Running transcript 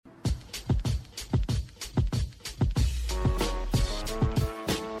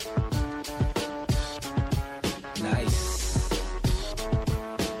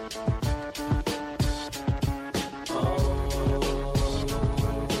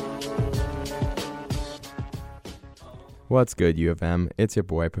What's good, U of M? It's your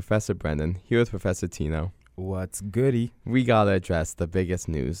boy, Professor Brendan, here with Professor Tino. What's goody? We gotta address the biggest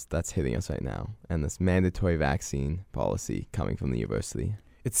news that's hitting us right now, and this mandatory vaccine policy coming from the university.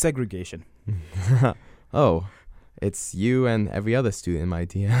 It's segregation. Oh, it's you and every other student in my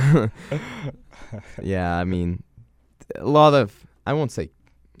DM. Yeah, I mean, a lot of, I won't say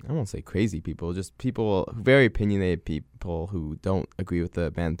crazy people, just people, very opinionated people who don't agree with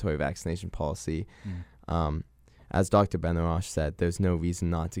the mandatory vaccination policy. As Dr. Benarosh said, there's no reason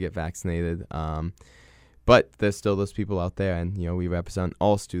not to get vaccinated. But there's still those people out there, and we represent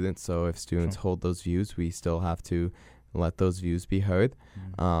all students. So if students hold those views, we still have to let those views be heard.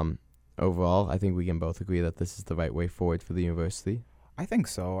 Overall, I think we can both agree that this is the right way forward for the university. I think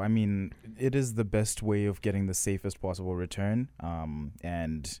so. I mean, it is the best way of getting the safest possible return.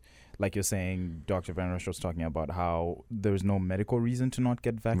 And like you're saying, Dr. Van Rush was talking about how there's no medical reason to not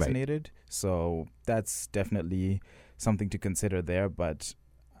get vaccinated. Right. So that's definitely something to consider there. But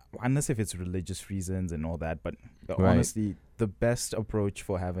unless if it's religious reasons and all that. But honestly, the best approach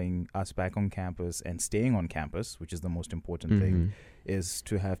for having us back on campus and staying on campus, which is the most important thing, is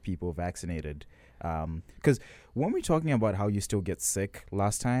to have people vaccinated. Because when we're talking about how you still get sick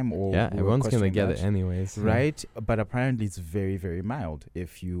last time, everyone's going to get it anyways. Right? But apparently it's very, very mild.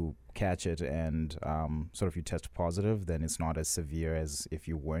 If you catch it and sort of you test positive, then it's not as severe as if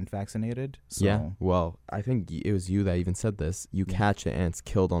you weren't vaccinated. So yeah, well, I think it was you that even said this. You catch it and it's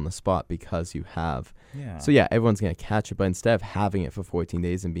killed on the spot because you have. Yeah. So yeah, everyone's going to catch it, but instead of having it for 14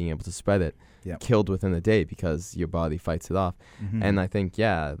 days and being able to spread it, killed within a day because your body fights it off. And I think,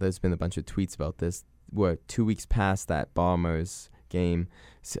 there's been a bunch of tweets about this. We're 2 weeks past that Bombers game,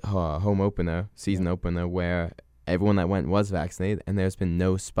 home opener, season opener, where everyone that went was vaccinated, and there's been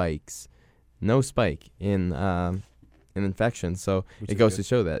no spike in infection. So it goes to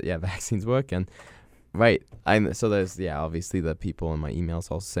show that vaccines work. And so there's obviously the people in my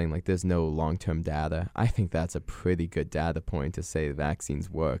emails also saying like there's no long-term data. I think that's a pretty good data point to say vaccines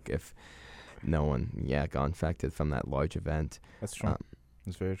work if no one got infected from that large event. That's true.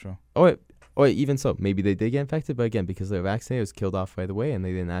 That's very true. Or even so, maybe they did get infected, but again, because they're vaccinated, it was killed off right away, and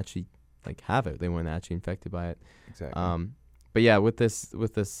they didn't actually have it. They weren't actually infected by it. Exactly. But yeah, with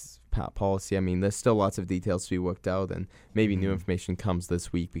this policy, I mean, there's still lots of details to be worked out, and maybe new information comes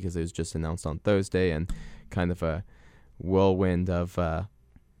this week because it was just announced on Thursday, and kind of a whirlwind of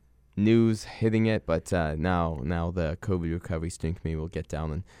news hitting it. But now the COVID recovery steering committee will get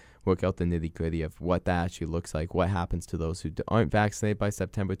down and work out the nitty-gritty of what that actually looks like, what happens to those who aren't vaccinated by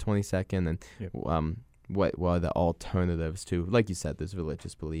September 22nd, and what are the alternatives to, like you said, there's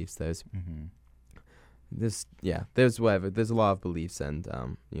religious beliefs, there's there's a lot of beliefs, and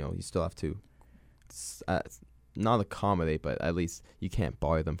you still have to not accommodate, but at least you can't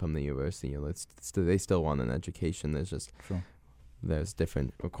bar them from the university. They still want an education. There's just there's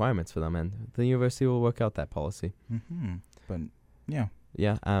different requirements for them, and the university will work out that policy. But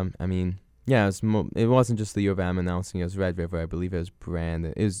I mean, it wasn't just the U of M announcing. It was Red River, I believe it was Brand,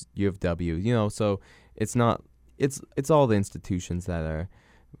 it was U of W. So it's not. It's all the institutions that are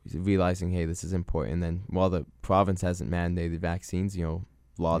realizing, hey, this is important. And then while the province hasn't mandated vaccines, a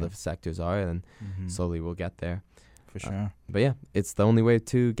lot of sectors are, and slowly we'll get there. For sure. But it's the only way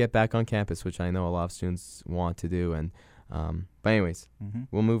to get back on campus, which I know a lot of students want to do. And but anyways,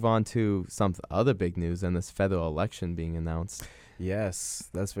 we'll move on to some other big news and this federal election being announced. Yes,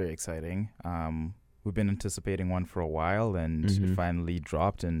 that's very exciting. We've been anticipating one for a while, and it finally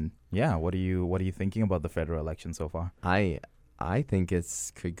dropped. And what are you thinking about the federal election so far? I think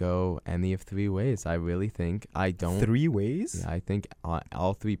it could go any of three ways. I really think. I don't. 3 ways? Yeah, I think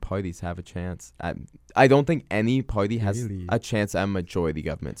all three parties have a chance. I don't think any party has a chance at a majority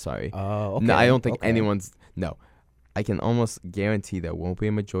government. Sorry. Oh, okay. No, I don't think anyone's. No, I can almost guarantee there won't be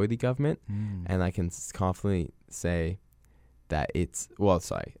a majority government, and I can confidently say that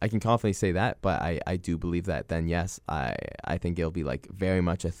I can confidently say that, but I do believe that then, yes, I think it'll be very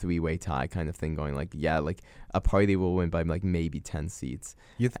much a 3-way tie kind of thing going, a party will win by maybe 10 seats.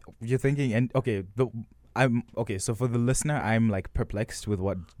 You're thinking, and so for the listener, I'm perplexed with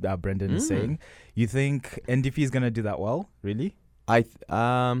what Brendan is saying. You think NDP is going to do that well? Really?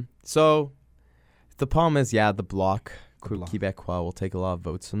 So the problem is, the Bloc Québécois will take a lot of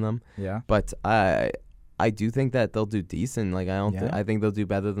votes from them. Yeah. But I do think that they'll do decent. I think they'll do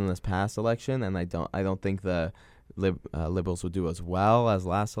better than this past election, and I don't think the Liberals will do as well as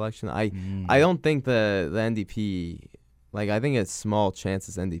last election. I don't think the NDP. I think it's small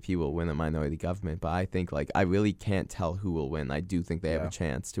chances NDP will win a minority government, but I think I really can't tell who will win. I do think they have a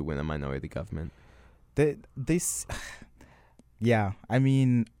chance to win a minority government. Yeah, I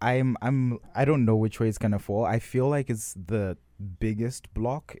mean, I don't know which way it's gonna fall. I feel like it's the biggest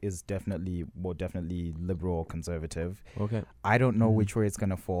block is definitely liberal or conservative. Okay. I don't know which way it's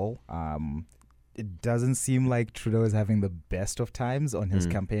gonna fall. It doesn't seem like Trudeau is having the best of times on his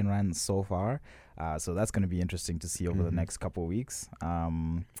campaign run so far. So that's gonna be interesting to see over the next couple of weeks.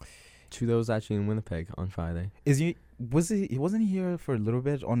 Trudeau's actually in Winnipeg on Friday. Wasn't he here for a little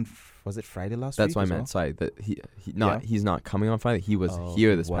bit on? Was it Friday last week? That's what I meant. Sorry, that he's not coming on Friday. He was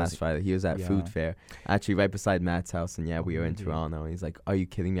here this past Friday. He was at Food Fair, actually right beside Matt's house, and we were in Toronto. And he's like, "Are you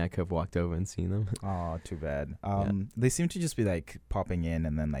kidding me? I could have walked over and seen him." Oh, too bad. They seem to just be like popping in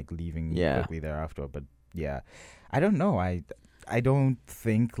and then like leaving quickly thereafter. But I don't know. I don't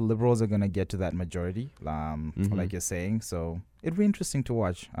think Liberals are gonna get to that majority, like you're saying. So it'd be interesting to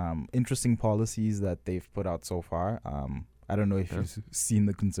watch. Interesting policies that they've put out so far. I don't know if you've seen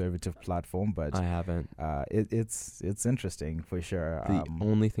the Conservative platform, but I haven't. It's interesting for sure. The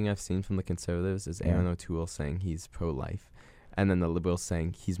only thing I've seen from the Conservatives is Aaron O'Toole saying he's pro-life, and then the Liberals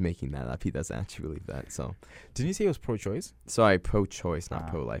saying he's making that up. He doesn't actually believe that. So, didn't you say it was pro-choice? Sorry, pro-choice, not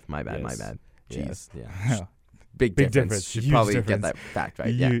pro-life. My bad. Jeez. Yeah. Big difference. Should probably get that fact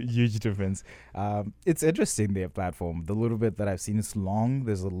right. Huge difference. It's interesting, their platform. The little bit that I've seen is long.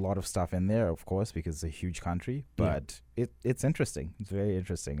 There's a lot of stuff in there, of course, because it's a huge country. But it's interesting. It's very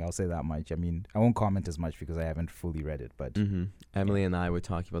interesting. I'll say that much. I mean, I won't comment as much because I haven't fully read it. But Emily and I were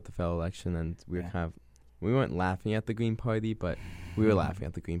talking about the federal election, and we were we weren't laughing at the Green Party, but we were laughing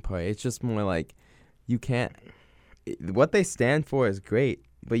at the Green Party. It's just more like you can't. What they stand for is great.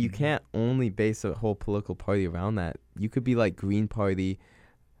 But you can't only base a whole political party around that. You could be like Green Party.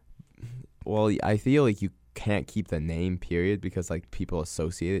 Well, I feel like you can't keep the name, period, because like people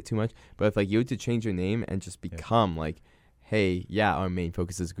associate it too much. But if like you were to change your name and just become like, hey, our main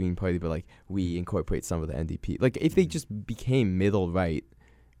focus is Green Party, but like we incorporate some of the NDP. Like if they just became middle right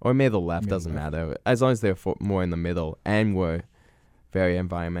or middle left, doesn't matter. As long as they're more in the middle and were very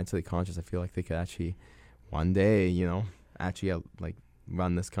environmentally conscious, I feel like they could actually one day, actually like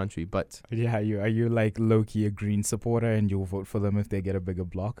run this country. But are you like low-key a Green supporter and you'll vote for them if they get a bigger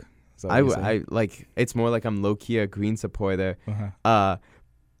block? I like it's more like I'm low-key a Green supporter,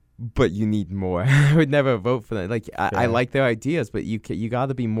 but you need more. I would never vote for them. Like I like their ideas, but you got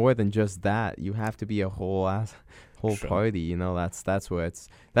to be more than just that. You have to be a whole party. That's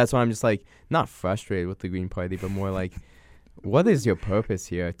why I'm just like not frustrated with the Green Party, but more like, what is your purpose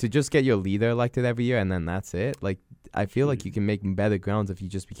here? To just get your leader elected every year and then that's it? Like, I feel like you can make better grounds if you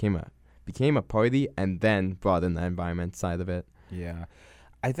just became a party and then brought in the environment side of it. Yeah.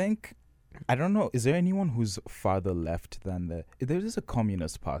 I think, I don't know, is there anyone who's farther left than there is a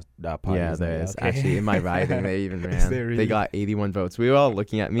communist party? Yeah, there is. Okay. Actually, in my riding, they even ran. Really? They got 81 votes. We were all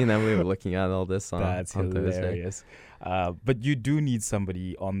looking at, me and Emily were looking at all this on That's on hilarious. Thursday. But you do need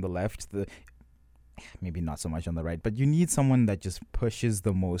somebody on the left, maybe not so much on the right, but you need someone that just pushes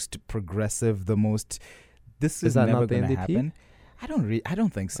the most progressive, the most. This is never going to happen. I don't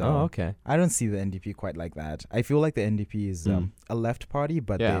think so. Oh, okay. I don't see the NDP quite like that. I feel like the NDP is a left party,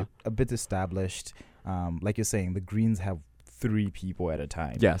 but they're a bit established. Like you're saying, the Greens have 3 people at a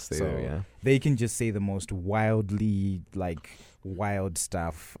time. Yes, they do, yeah. They can just say the most wild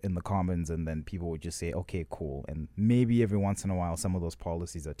stuff in the Commons, and then people would just say, okay, cool. And maybe every once in a while, some of those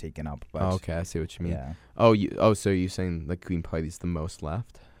policies are taken up. But okay, I see what you mean. Yeah. So you're saying the Green Party's the most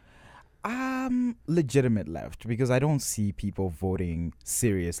left? Legitimate left, because I don't see people voting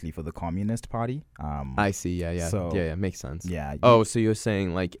seriously for the Communist Party. I see. Yeah. So, yeah, makes sense. Yeah. So you're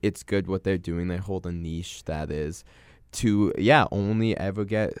saying like it's good what they're doing. They hold a niche that is to only ever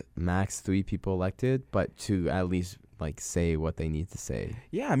get max 3 people elected, but to at least like say what they need to say.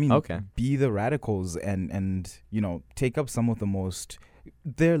 Yeah, I mean, be the radicals and take up some of the most.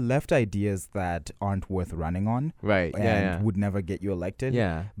 They're left ideas that aren't worth running on. Right. And would never get you elected.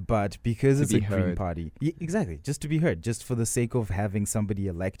 Yeah. But because it's a Green Party. Exactly. Just to be heard. Just for the sake of having somebody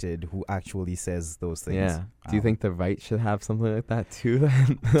elected who actually says those things. Yeah. Do you think the right should have something like that too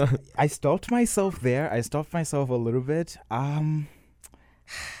then? I stopped myself there. I stopped myself a little bit.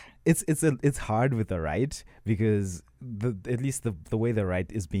 It's hard with the right because at least the way the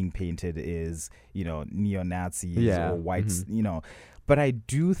right is being painted is, neo-Nazis or whites, But I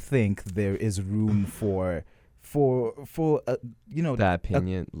do think there is room for that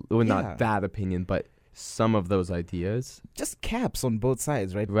opinion. Not that opinion, but some of those ideas. Just caps on both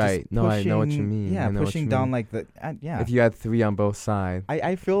sides, right? Right. No, I know what you mean. Yeah, pushing down like the If you had 3 on both sides.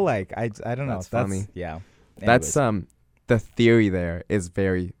 I feel like I don't know. That's funny. Yeah. Anyways. That's the theory there is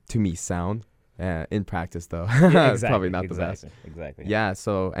very, to me, sound. In practice, though, yeah, exactly, probably not the best. Exactly. Yeah.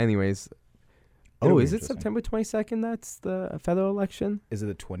 So, anyways, Oh, is it September 22nd? That's the federal election? Is it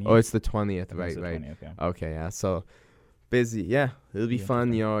the 20th? Oh, it's the 20th. Right. 20th, yeah. Okay, yeah. So busy. Yeah, it'll be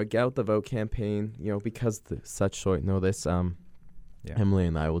fun. Get out the vote campaign. Because such short notice. Emily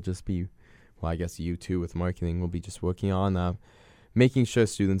and I will just be, well, I guess you too with marketing will be just working on making sure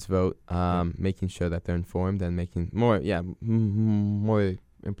students vote, making sure that they're informed, and making more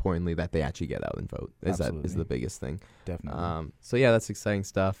importantly that they actually get out and vote. Is the biggest thing. Definitely. So yeah, that's exciting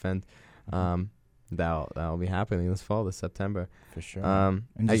stuff, and that'll be happening this fall, this September. For sure. Go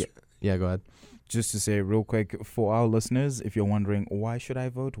ahead. Just to say real quick, for our listeners, if you're wondering, why should I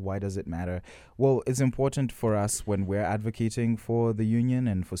vote? Why does it matter? Well, it's important for us when we're advocating for the union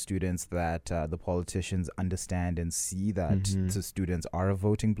and for students that the politicians understand and see that the students are a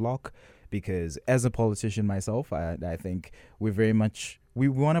voting bloc. Because as a politician myself, I think we're very much... We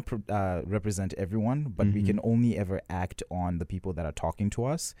want to represent everyone, but we can only ever act on the people that are talking to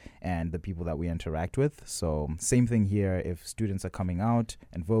us and the people that we interact with. So same thing here. If students are coming out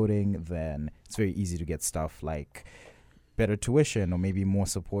and voting, then it's very easy to get stuff like better tuition or maybe more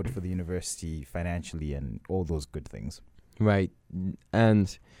support for the university financially and all those good things. Right.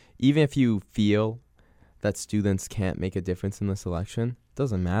 And even if you feel that students can't make a difference in this election, it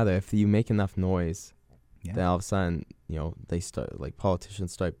doesn't matter. If you make enough noise... Yeah. Then all of a sudden, they start,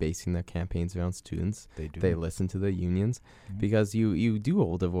 politicians start basing their campaigns around students. They do. They listen to the unions because you do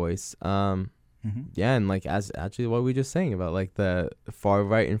hold a voice. Yeah, and as actually what we were just saying about the far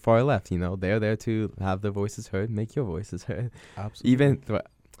right and far left, they're there to have their voices heard, make your voices heard. Absolutely. Even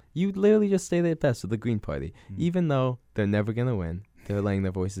you literally just say their best with the Green Party, even though they're never gonna win. They're letting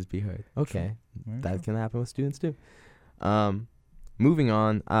their voices be heard. Okay, that can happen with students too. Moving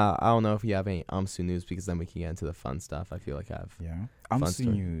on, I don't know if you have any UMSU news because then we can get into the fun stuff. I feel like I have. Yeah.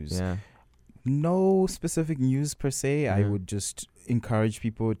 UMSU news. Yeah. No specific news per se. I would just encourage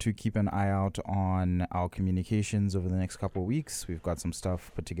people to keep an eye out on our communications over the next couple of weeks. We've got some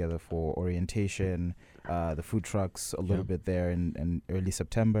stuff put together for orientation, the food trucks a little bit there in early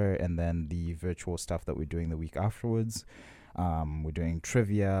September, and then the virtual stuff that we're doing the week afterwards. We're doing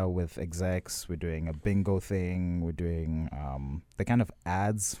trivia with execs. We're doing a bingo thing. We're doing the kind of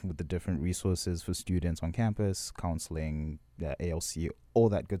ads with the different resources for students on campus, counseling, ALC, all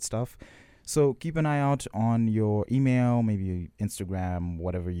that good stuff. So keep an eye out on your email, maybe Instagram,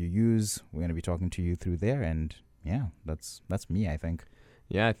 whatever you use. We're going to be talking to you through there. And yeah, that's me, I think.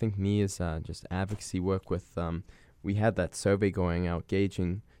 Yeah, I think me is just advocacy work with, we had that survey going out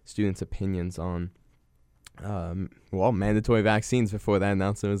gauging students' opinions on mandatory vaccines before that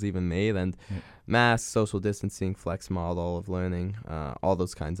announcement was even made, and masks, social distancing, flex model of learning, all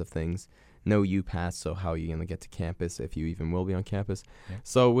those kinds of things. No UPass, so how are you going to get to campus if you even will be on campus? Yeah.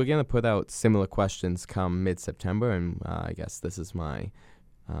 So we're going to put out similar questions come mid-September, and I guess this is my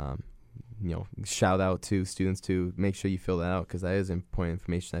shout out to students to make sure you fill that out because that is important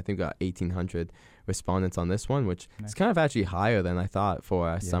information. I think we got 1,800 respondents on this one, which is kind of actually higher than I thought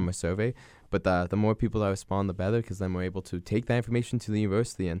for a summer survey. But the more people that respond, the better, because then we're able to take that information to the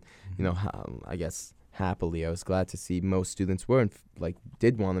university. And, I guess happily, I was glad to see most students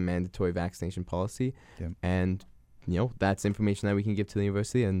did want a mandatory vaccination policy. Yeah. And, that's information that we can give to the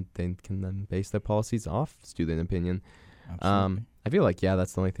university, and they can then base their policies off student opinion. Absolutely. I feel like,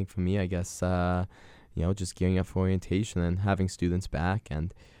 that's the only thing for me, I guess, just gearing up for orientation and having students back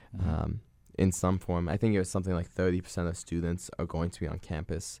and in some form. I think it was something like 30% of students are going to be on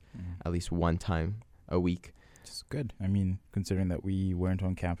campus at least one time a week. Which is good. I mean, considering that we weren't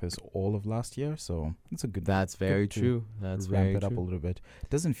on campus all of last year, so it's a good... That's very true. That's very true. Ramp it up a little bit. It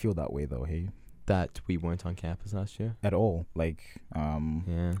doesn't feel that way, though, hey? That we weren't on campus last year? At all.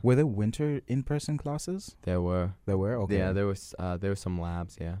 Were there winter in-person classes? There were. There were? Okay. Yeah, there were some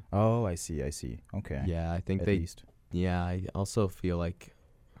labs, yeah. Oh, I see. Okay. Yeah, I think at least. Yeah, I also feel like...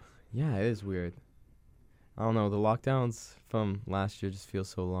 Yeah, it is weird. I don't know. The lockdowns from last year just feel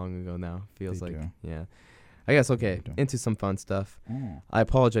so long ago now. Feels yeah. I guess, okay, into some fun stuff. I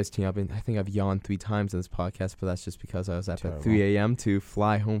apologize to you. I think I've yawned 3 times in this podcast, but that's just because I was up at 3 a.m. to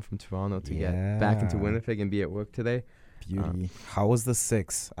fly home from Toronto to get back into Winnipeg and be at work today. Beauty. How was the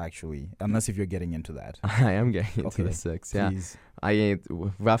 6, actually? Unless if you're getting into that. I am getting into the 6, yeah. Please.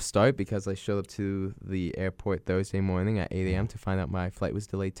 Rough start because I showed up to the airport Thursday morning at 8 a.m. to find out my flight was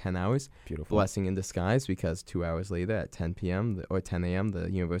delayed 10 hours. Beautiful. Blessing in disguise because 2 hours later at 10 p.m. or 10 a.m.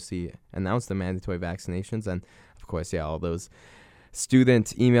 the university announced the mandatory vaccinations, and of course, all those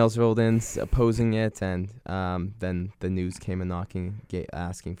student emails rolled in opposing it, and then the news came and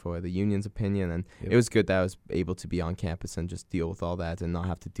asking for the union's opinion, and it was good that I was able to be on campus and just deal with all that and not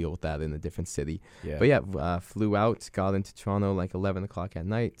have to deal with that in a different city. But yeah, flew out, got into Toronto like 11 o'clock at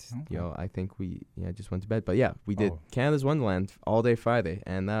night. Okay. I think we just went to bed. But yeah, we did Canada's Wonderland all day Friday,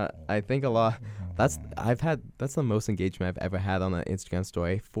 and I think a lot. That's the most engagement I've ever had on an Instagram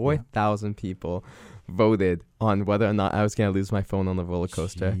story. 4,000 people voted on whether or not I was going to lose my phone on the roller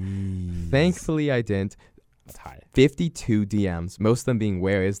coaster. Jeez. Thankfully, I didn't. 52 DMs, most of them being,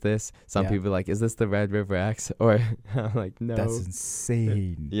 where is this? Some people are like, is this the Red River X? Or I'm like, no. That's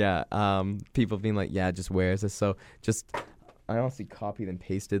insane. Yeah. People being like, yeah, just where is this? So I honestly copied and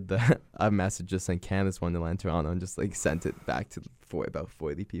pasted a message just saying Canada's Wonderland Toronto and just like sent it back to about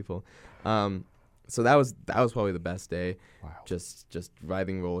 40 people. So that was probably the best day. Wow. Just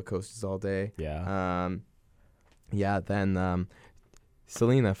riding roller coasters all day. Yeah. Then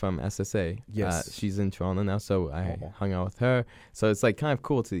Selena from SSA. Yes. She's in Toronto now, so I hung out with her. So it's like kind of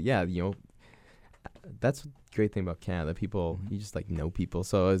cool to that's the great thing about Canada. People, you just like know people.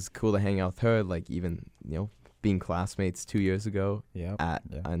 So it was cool to hang out with her, like even, being classmates 2 years ago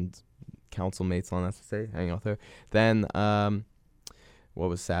and council mates on SSA, hanging out with her. Then what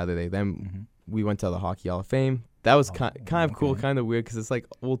was Saturday? Then we went to the Hockey Hall of Fame. That was kind of cool, kind of weird because it's like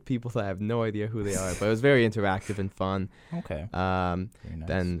old people that I have no idea who they are, but it was very interactive and fun. Okay. Nice.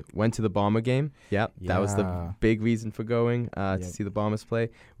 Then went to the Bomber game. That was the big reason for going to see the Bombers play.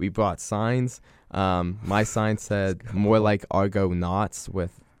 We brought signs. My sign said more like Argo Knots,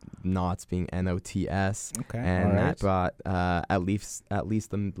 with Knots being NOTS. Okay. And Matt brought at least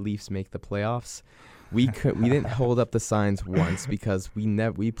the Leafs make the playoffs. We didn't hold up the signs once because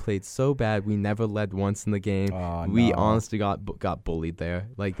we played so bad. We never led once in the game. We honestly got bullied there.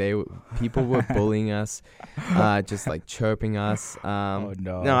 Like people were bullying us, just like chirping us.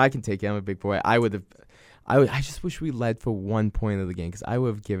 No, I can take it. I'm a big boy. I just wish we led for 1 point of the game because I would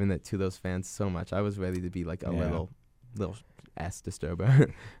have given it to those fans so much. I was ready to be like a little S disturber.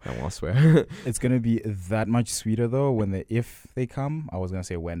 I don't want to swear. It's going to be that much sweeter though if they come. I was going to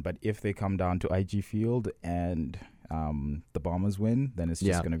say when, but if they come down to IG Field and the Bombers win, then it's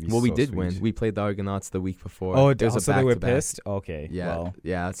just going to be we did sweet. win. We played the Argonauts the week before. Oh, so they were pissed? Okay.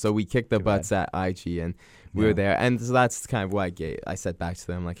 Yeah. So we kicked their butts at IG and we were there. And so that's kind of what I said back to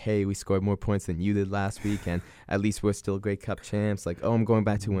them, like, hey, we scored more points than you did last week, and at least we're still Grey Cup champs. Like, I'm going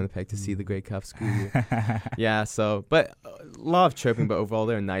back to Winnipeg to see the Grey Cup. Screw you. But a lot of chirping, but overall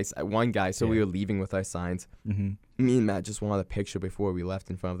they're nice. One guy, we were leaving with our signs. Me and Matt just wanted a picture before we left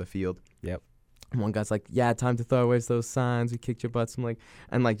in front of the field. Yep. One guy's like, yeah, time to throw away those signs. We kicked your butts. I'm like,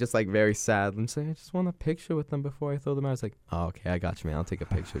 and like, just like very sad. I'm saying, I just want a picture with them before I throw them out. I was like, oh, okay, I got you, man. I'll take a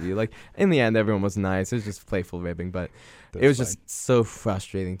picture of you. Like, in the end, everyone was nice. It was just playful ribbing, but it was just so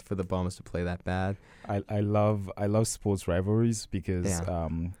frustrating for the Bombers to play that bad. I love sports rivalries because,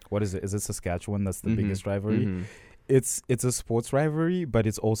 what is it? Is it Saskatchewan that's the biggest rivalry? Mm-hmm. It's a sports rivalry, but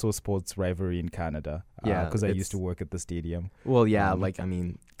it's also a sports rivalry in Canada. Because I used to work at the stadium. Well,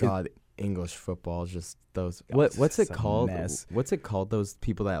 God. English football is just those. What's it called? What's it called? Those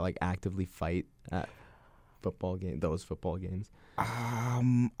people that like actively fight at football games.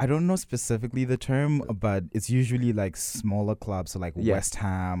 I don't know specifically the term, but it's usually like smaller clubs, so like West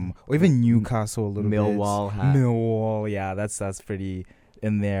Ham or even Newcastle a little Millwall. bit. Millwall, yeah, that's pretty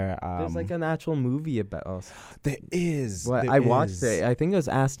in there. There's like an actual movie about us. There is. I watched it. I think it was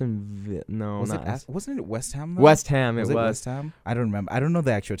Aston Villa. No, wasn't it West Ham though? West Ham. Was it West Ham? I don't remember. I don't know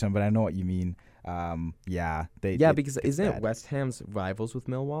the actual term, but I know what you mean. Because isn't it West Ham's rivals with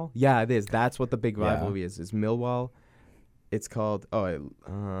Millwall? Yeah, it is. That's what the big rivalry is. Is Millwall? It's called. What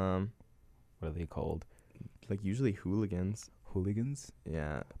are they called? Like usually hooligans. Hooligans?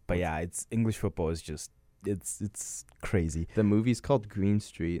 Yeah. But yeah, it's English football is just. It's crazy. The movie's called Green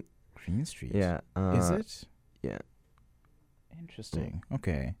Street. Green Street? Yeah. Is it? Yeah. Interesting.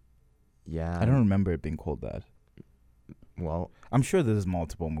 Okay. Yeah. I don't remember it being called that. Well, I'm sure there's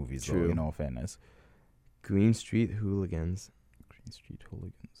multiple movies, though, in all fairness. Green Street Hooligans. Green Street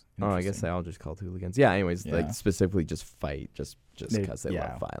Hooligans. Oh, I guess they all just called hooligans. Yeah, anyways, like specifically just fight just because they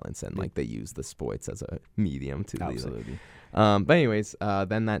love violence and like they use the sports as a medium to absolutely. But anyways,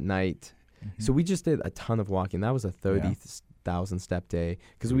 then that night. So we just did a ton of walking. That was a 30,000 step day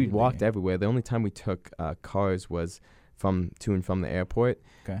because we walked everywhere. The only time we took cars was to and from the airport.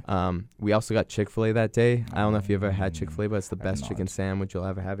 Okay. We also got Chick-fil-A that day. I don't know if you ever had Chick-fil-A, but it's the best chicken sandwich you'll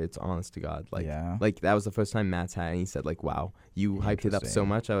ever have. It's honest to God. Like that was the first time Matt's had it, and he said like, wow, you hyped it up so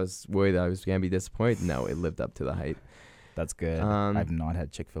much. I was worried I was going to be disappointed. No, it lived up to the hype. That's good. I've not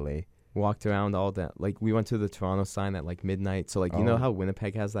had Chick-fil-A. walked around all that. Like, we went to the Toronto sign at like midnight. So like, you know how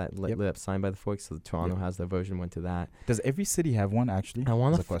Winnipeg has that lit up sign by the forks? So the Toronto has their version. Went to that. Does every city have one actually? I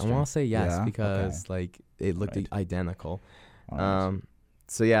want to say yes because like it looked identical.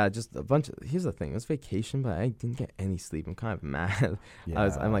 So yeah, just a bunch of. Here's the thing: it was vacation, but I didn't get any sleep. I'm kind of mad.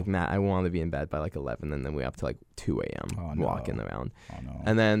 I'm like mad. I wanted to be in bed by like 11, and then we up to like 2 a.m. walking around.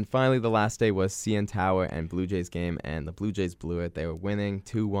 And then finally, the last day was CN Tower and Blue Jays game, and the Blue Jays blew it. They were winning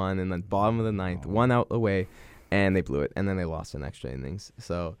 2-1 in the bottom of the ninth, 1 out away, and they blew it, and then they lost in extra innings.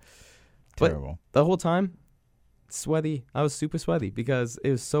 So terrible. But the whole time, sweaty. I was super sweaty because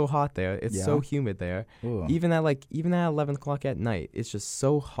it was so hot there. It's so humid there. Ooh. Even at 11 o'clock at night, it's just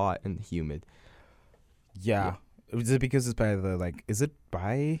so hot and humid. Yeah. Is it because it's by the is it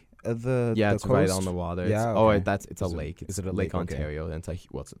by the it's coast? right on the water. It's a lake. It's a Lake Ontario, and it's like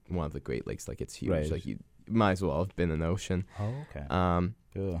it's one of the Great Lakes. Like it's huge. Right. Like you might as well have been an ocean. Oh,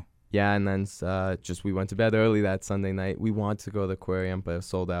 okay. Yeah, and then we went to bed early that Sunday night. We wanted to go to the aquarium, but it was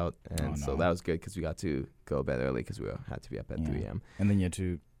sold out, and so that was good because we got to go to bed early because we had to be up at 3 a.m. And then you had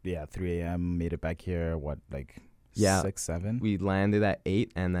to 3 a.m. made it back here. 6, 7? We landed at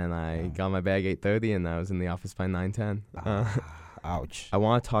 8, and then I got my bag 8:30, and I was in the office by 9:10. Ouch. I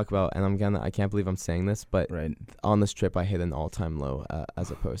want to talk about, and I can't believe I'm saying this, but on this trip I hit an all-time low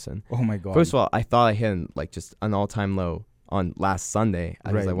as a person. Oh my God. First of all, I thought I hit just an all-time low on last Sunday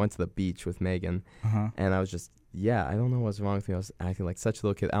because I went to the beach with Megan, and I was just, I don't know what's wrong with me. I was acting like such a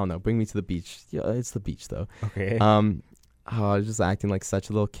little kid. I don't know. Bring me to the beach. Yeah, it's the beach though. Okay. I was just acting like such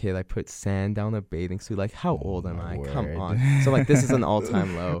a little kid. I put sand down a bathing suit. Like, how old am I? Word. Come on. So like, this is an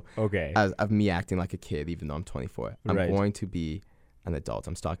all-time low. Okay. Of me acting like a kid, even though I'm 24. I'm going to be an adult.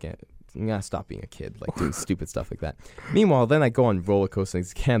 I'm gonna stop being a kid, like doing stupid stuff like that. Meanwhile, then I go on roller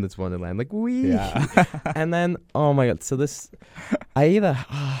coasters, Canada's Wonderland, like wee. Yeah. And then, oh my God, so this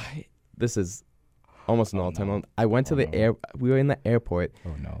is almost an all-time low. I went to we were in the airport.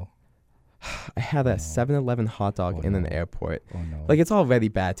 Oh no. I had a 7-Eleven hot dog in an airport. Oh no. Like, it's already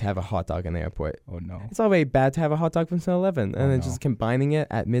bad to have a hot dog in the airport. Oh no. It's already bad to have a hot dog from 7-Eleven. And then just combining it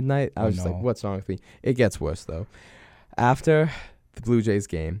at midnight, I was just like, what's wrong with me? It gets worse though. After the Blue Jays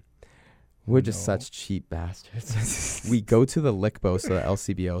game, we're just such cheap bastards. We go to the LCBO, so the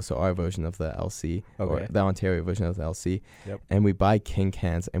LCBO, so our version of the LC, or the Ontario version of the LC, and we buy king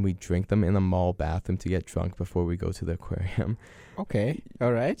cans and we drink them in a mall bathroom to get drunk before we go to the aquarium. Okay,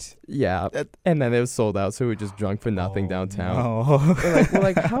 all right. Yeah, and then it was sold out, so we were just drunk for nothing downtown. No. We're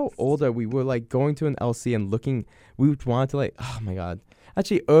like, how old are we? We're like going to an LC and looking. We wanted to oh my God.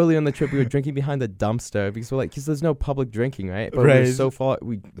 Actually, earlier in the trip, we were drinking behind a dumpster because there's no public drinking, right? But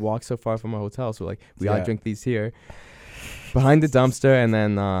we walked so far from our hotel, so we gotta drink these here, behind the dumpster, and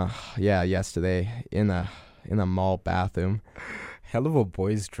then yesterday in a mall bathroom. Hell of a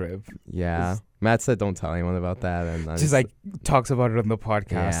boys trip. Yeah, Matt said don't tell anyone about that, and just talks about it on the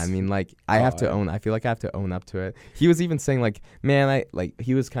podcast. Yeah, I mean, I have to own. I feel like I have to own up to it. He was even saying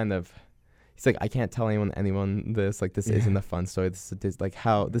he was kind of. He's like, I can't tell anyone this. Like, this isn't a fun story. This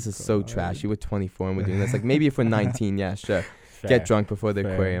is so trashy. We're 24 and we're doing this. Like, maybe if we're 19, yeah, sure. Fair. Get drunk before the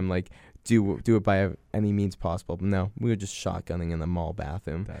aquarium. Like, do it by any means possible. But no, we were just shotgunning in the mall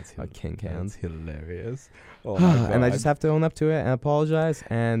bathroom. That's king cans. That's hilarious. Oh my God. And I just have to own up to it and apologize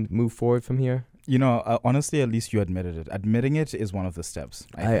and move forward from here. You know, honestly, at least you admitted it. Admitting it is one of the steps,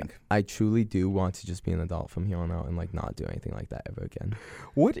 I think. I truly do want to just be an adult from here on out and not do anything like that ever again.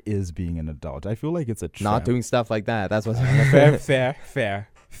 What is being an adult? I feel like it's a trap. Not doing stuff like that. That's what's fair.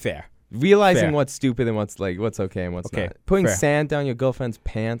 Realizing what's stupid and what's okay and what's not. Putting sand down your girlfrient's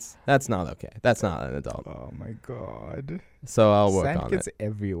pants, that's not okay. That's not an adult. Oh my God. So I'll work on it. Sand gets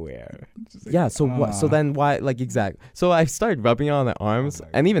everywhere. Yeah, so what? So then why, exactly. So I started rubbing it on the arms,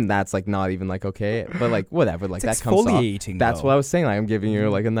 and even that's not even okay, but whatever, it's that comes off. That's what I was saying, I'm giving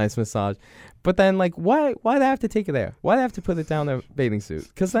you a nice massage. But then why do I have to take it there? Why do I have to put it down the bathing suit?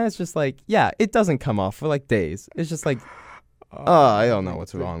 Because then it's just it doesn't come off for days. It's just I don't know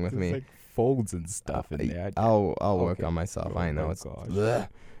what's wrong with me. Folds and stuff in there. I'll work on myself. I know it's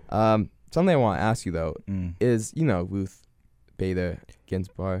something I want to ask you though is Ruth Bader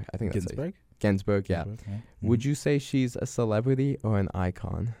Ginsburg. I think that's Ginsburg. Yeah. Would you say she's a celebrity or an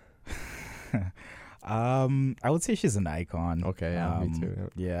icon? I would say she's an icon. Okay, yeah, me too.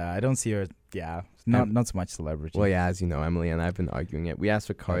 Yeah, I don't see her. Yeah, not so much celebrity. Well, yeah, as you know, Emily and I've been arguing it. We asked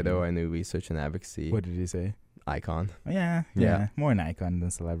Ricardo, our new research and advocacy. What did he say? Icon. Yeah. More an icon than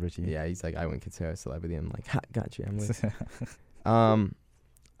celebrity. Yeah, he's I wouldn't consider a celebrity. I'm got you, Emily.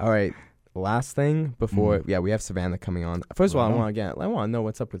 All right. Last thing before we have Savannah coming on. First of all, I want to know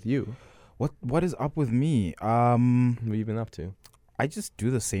what's up with you. What is up with me? What have you been up to? I just do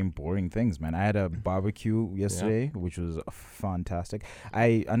the same boring things, man. I had a barbecue yesterday, which was fantastic.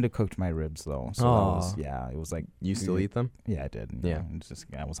 I undercooked my ribs though, so it was like. You still eat them? Yeah, I did. Yeah,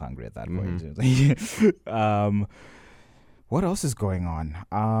 I was hungry at that point. What else is going on?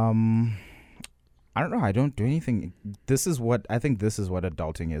 I don't know. I don't do anything. This is what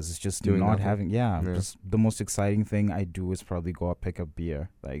adulting is. It's just doing not having. Yeah, just the most exciting thing I do is probably go out, pick up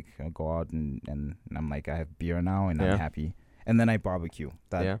beer. Like I go out and I'm like, I have beer now and I'm happy. And then I barbecue.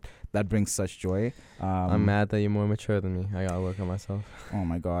 That brings such joy. I'm mad that you're more mature than me. I gotta work on myself. Oh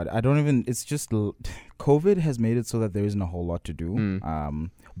my God, I don't even. It's just COVID has made it so that there isn't a whole lot to do.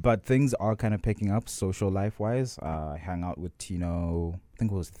 But things are kind of picking up social life wise. I hang out with Tino. I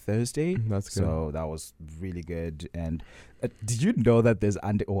think it was Thursday. That's good. So that was really good. And did you know that there's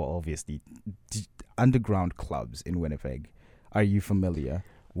obviously underground clubs in Winnipeg? Are you familiar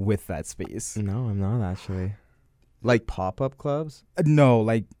with that space? No, I'm not actually. Like pop-up clubs? No,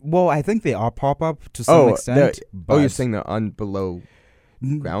 I think they are pop-up to some extent. You're saying they're below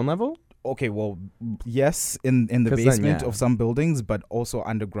ground level? Okay, well, yes, in the basement of some buildings, but also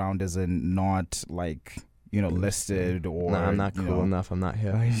underground as in not listed or... No, I'm not cool enough. I'm not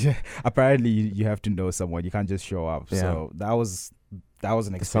here. Apparently, you have to know someone. You can't just show up. Yeah. So that was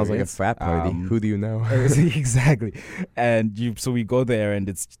an experience. It sounds like a frat party. Who do you know? Exactly. And so we go there and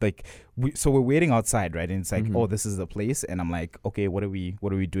it's like, we're waiting outside, right? And it's like, oh, this is the place. And I'm like, okay, what are we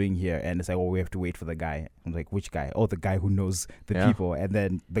doing here? And it's like, oh, we have to wait for the guy. I'm like, which guy? Oh, the guy who knows the people. And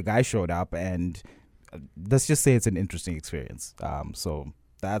then the guy showed up and let's just say it's an interesting experience. So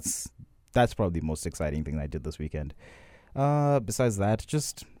that's probably the most exciting thing I did this weekend. Besides that,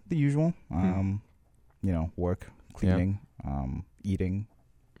 just the usual, work, cleaning, eating.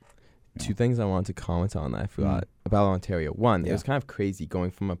 Two things I wanted to comment on that I forgot about Ontario. One, it was kind of crazy going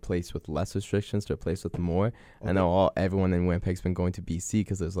from a place with less restrictions to a place with more. Okay. I know everyone in Winnipeg's been going to BC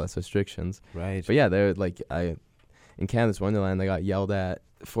because there's less restrictions. Right. But yeah, they're like, in Canada's Wonderland, I got yelled at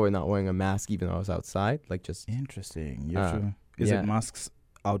for not wearing a mask even though I was outside. Like just interesting. Is it masks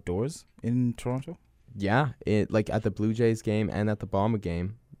outdoors in Toronto? Yeah, like at the Blue Jays game and at the Bomber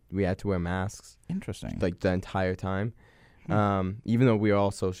game, we had to wear masks. Interesting. Like the entire time. Even though we are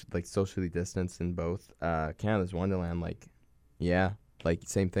all socially distanced in both Canada's Wonderland,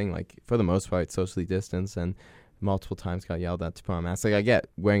 same thing. Like for the most part, socially distanced, and multiple times got yelled at to put on a mask. Like I get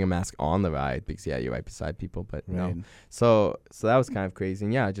wearing a mask on the ride because you're right beside people, but no. So that was kind of crazy.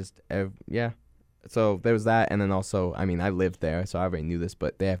 And So there was that, and then also, I lived there, so I already knew this,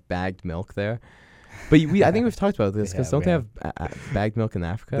 but they have bagged milk there. But I think we've talked about this because don't they have bagged milk in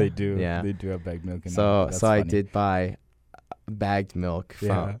Africa? They do. Yeah, they do have bagged milk in Africa. So I did buy bagged milk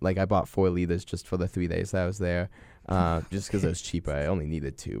from I bought 4 liters just for the 3 days that I was there, just because it was cheaper. I only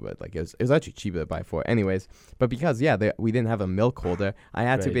needed 2, but it was actually cheaper to buy 4 anyways. But because we didn't have a milk holder, I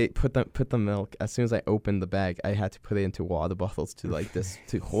had to put the milk as soon as I opened the bag. I had to put it into water bottles to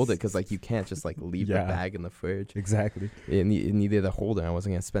to hold it, because you can't just leave the bag in the fridge. Exactly. It needed a holder. I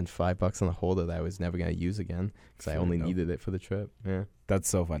wasn't gonna spend $5 on a holder that I was never gonna use again because I only needed it for the trip. Yeah. That's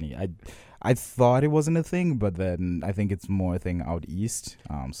so funny. I thought it wasn't a thing, but then I think it's more a thing out east.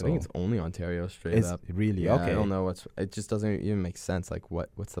 So I think it's only Ontario straight up. Really? Yeah, okay. I don't know it just doesn't even make sense.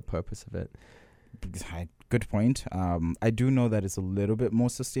 What's the purpose of it? Good point. I do know that it's a little bit more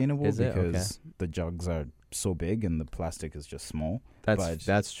sustainable because the jugs are so big and the plastic is just small.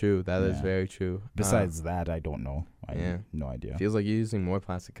 That's true. That is very true. Besides that, I don't know. I have no idea. Feels like you're using more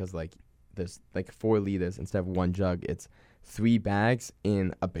plastic because there's 4 liters instead of 1 jug. It's 3 bags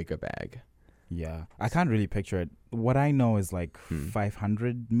in a bigger bag. Yeah, I can't really picture it. What I know is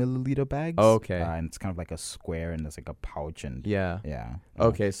 500 milliliter bags. Oh, okay. And it's kind of like a square and there's a pouch and yeah.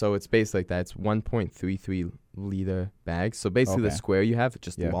 Okay, so it's basically like that. It's 1.33 liter bags. So basically the square you have,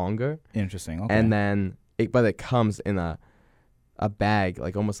 just longer. Interesting. Okay. And then it comes in a bag,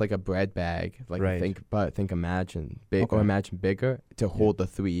 almost like a bread bag. Imagine big or imagine bigger to hold the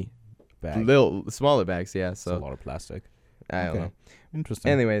 3 little smaller bags. Yeah, so it's a lot of plastic. I don't know.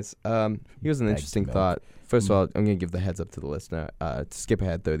 Interesting. Anyways, here's an interesting thought. First of all, I'm going to give the heads up to the listener. To skip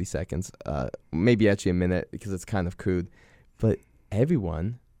ahead 30 seconds, maybe actually a minute because it's kind of crude. But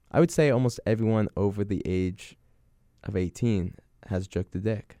everyone, I would say almost everyone over the age of 18 has jerked a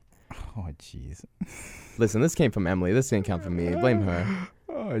dick. Oh, jeez. Listen, this came from Emily. This didn't come from me. Blame her.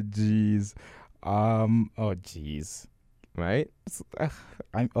 Oh, jeez. Oh, jeez. Right?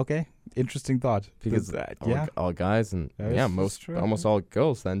 I'm okay. Interesting thought. Because all guys and almost all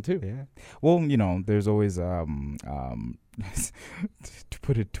girls then too. Yeah. Well, there's always to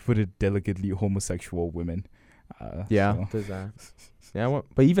put it delicately, homosexual women. There's that. Yeah,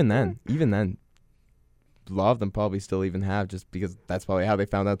 but even then, a lot of them probably still even have, just because that's probably how they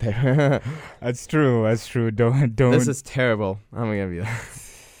found out they were. That's true. Don't. This is terrible. I'm gonna be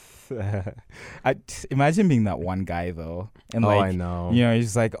imagine being that one guy though, and I know.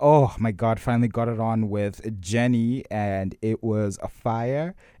 He's like, oh my god, finally got it on with Jenny, and it was a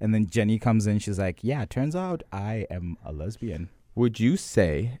fire. And then Jenny comes in, she's like, yeah, turns out I am a lesbian. Would you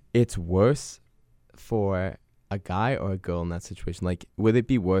say it's worse for a guy or a girl in that situation? Like, would it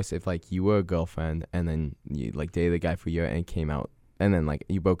be worse if like you were a girlfriend and then you like dated a guy for a year and came out, and then like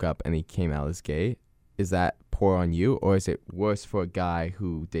you broke up and he came out as gay? Is that poor on you, or is it worse for a guy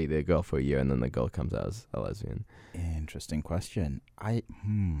who dated a girl for a year and then the girl comes out as a lesbian? Interesting question. Is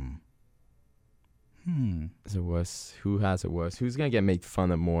it worse? Who has it worse? Who's gonna get made fun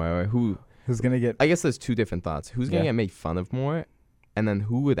of more, or who's gonna get? I guess there's two different thoughts. Who's gonna get made fun of more, and then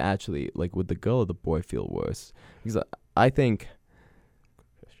who would actually like? Would the girl or the boy feel worse? Because I think,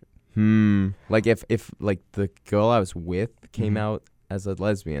 like if like the girl I was with came out as a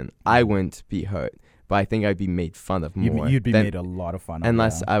lesbian, I wouldn't be hurt. But I think I'd be made fun of more. You'd be made a lot of fun of.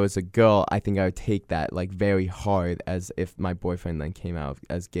 Unless I was a girl, I think I would take that like very hard, as if my boyfriend then came out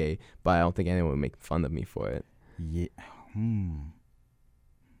as gay. But I don't think anyone would make fun of me for it. Yeah.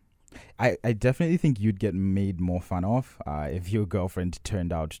 I definitely think you'd get made more fun of if your girlfriend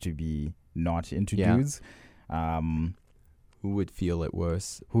turned out to be not into dudes. Who would feel it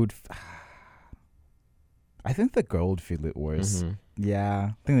worse? I think the girl would feel it worse.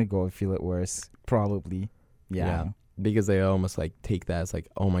 Yeah, I think the girl would feel it worse. Probably. Yeah. Because they almost like take that as like,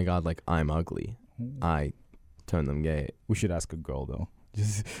 oh my god, like I'm ugly. I turn them gay. We should ask a girl though.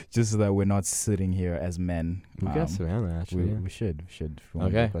 Just so that we're not sitting here as men. We got around that actually. We should.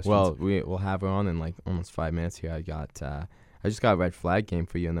 Okay. Well, we'll have her on in like almost 5 minutes here. I just got a red flag game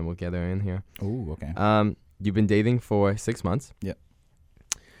for you, and then we'll get her in here. Oh, okay. You've been dating for 6 months. Yep.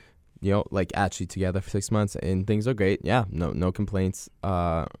 Like actually together for 6 months, and things are great. Yeah, no complaints.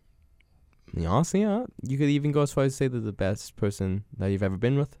 Honestly, you could even go as far as to say they're the best person that you've ever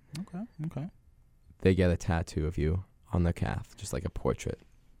been with. Okay. They get a tattoo of you on their calf, just like a portrait.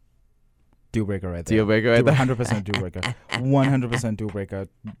 Deal breaker right there. Deal breaker right there. 100% deal breaker. 100% deal breaker.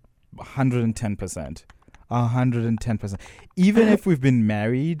 110%. 110%. Even if we've been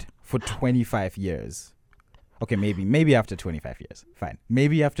married for 25 years. Okay, maybe after 25 years. Fine.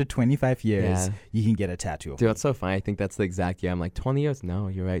 Maybe after 25 years, you can get a tattoo. Dude, that's so funny. I think that's the exact year. I'm like, 20 years? No,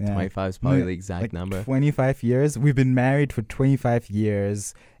 you're right. 25 is probably the exact number. 25 years. We've been married for 25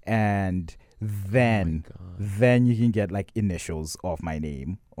 years, and then you can get like initials of my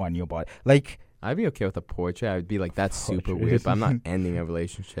name on your body. Like, I'd be okay with a portrait. I would be like, that's super weird, but I'm not ending a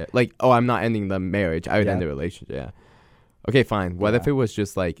relationship. Like, I'm not ending the marriage. I would end the relationship, yeah. Okay, fine. What if it was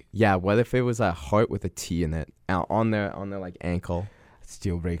just like, what if it was a heart with a T in it on their like ankle? It's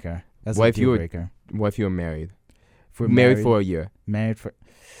deal breaker. That's a deal breaker. What if you were married? Married for a year.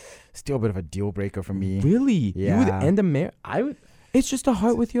 Still a bit of a deal breaker for me. Really? Yeah. You would end a marriage? I would. It's just a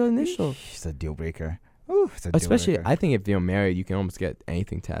heart with your initials. It's a deal breaker. Especially, I think if you're married, you can almost get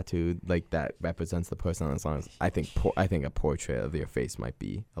anything tattooed like that represents the person. As long as I think a portrait of your face might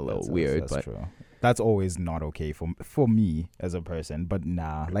be a little weird, that's true. That's always not okay for me as a person. But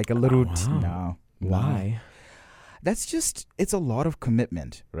nah, like a little nah. Why? That's just, it's a lot of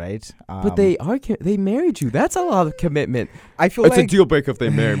commitment, right? But they married you. That's a lot of commitment. I feel it's a deal breaker if they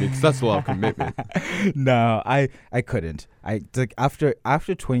marry me, because that's a lot of commitment. No, I couldn't. Like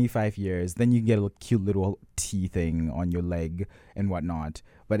after 25 years, then you can get a cute little T thing on your leg and whatnot.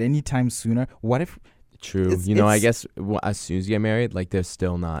 But anytime sooner, what if? True. I guess as soon as you get married, like they're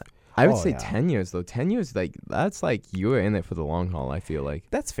still not. I would say 10 years, though. 10 years, like, that's like you were in it for the long haul, I feel like.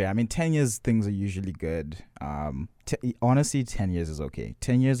 That's fair. I mean, 10 years, things are usually good. Honestly, 10 years is okay.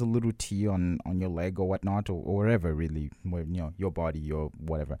 10 years, a little T on your leg or whatnot, or wherever, really, where, your body, your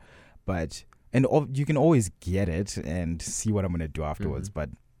whatever. But, and you can always get it and see what I'm going to do afterwards, but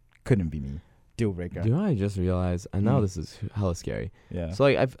couldn't be me. Deal breaker. Do I just realize, I know this is hella scary. Yeah. So,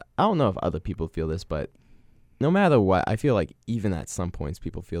 like, I don't know if other people feel this, but no matter what, I feel like even at some points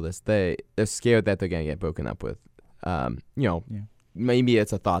people feel this. They're scared that they're going to get broken up with. Maybe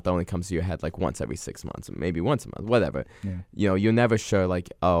it's a thought that only comes to your head like once every 6 months, maybe once a month, whatever. Yeah. You're never sure, like,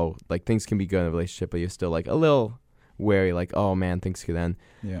 oh, like things can be good in a relationship, but you're still like a little wary, like, oh man, things could end.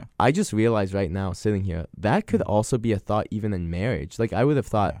 Yeah. I just realized right now, sitting here, that could also be a thought even in marriage. Like, I would have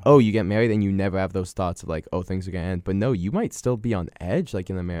thought, you get married and you never have those thoughts of like, oh, things are going to end. But no, you might still be on edge, like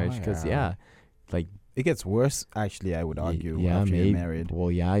in the marriage, because like, it gets worse, actually, I would argue, after you're married. Well,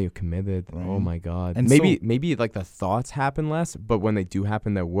 you're committed. Right. Oh, my God. And maybe like the thoughts happen less, but when they do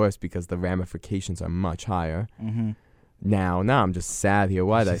happen, they're worse because the ramifications are much higher. Mm-hmm. now I'm just sad here.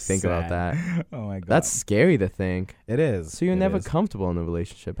 Why did I think about that? Oh my God. That's scary to think. It is. So you're never comfortable in a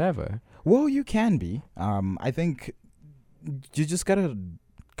relationship ever? Well, you can be. I think you just gotta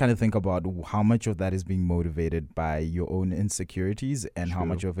kind of think about how much of that is being motivated by your own insecurities and how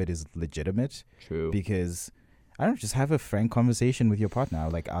much of it is legitimate. True. Because I don't know, just have a frank conversation with your partner.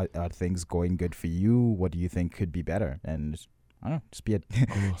 Like, are things going good for you? What do you think could be better? And I don't know,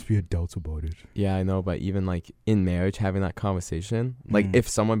 just be adults about it. Yeah, I know, but even like in marriage, having that conversation, like if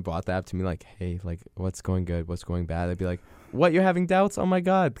someone brought that up to me, like, hey, like, what's going good, what's going bad, I'd be like, what, you're having doubts? Oh my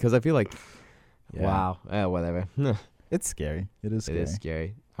God, because I feel like, wow, whatever. It's scary. It is scary. It is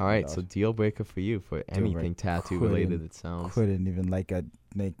scary. All right, so deal breaker for you for anything tattoo related. It sounds couldn't even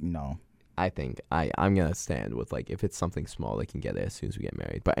no. I think I'm gonna stand with, like, if it's something small, they can get it as soon as we get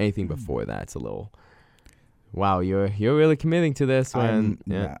married. But anything before that, it's a little. Wow, you're really committing to this, man.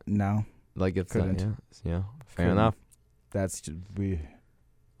 No. Like, it's fair enough. That's just we.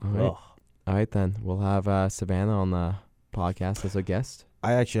 All right, then we'll have Savannah on the podcast as a guest.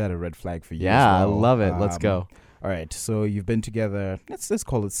 I actually had a red flag for you. Yeah, as well. I love it. Let's go. All right, so you've been together, let's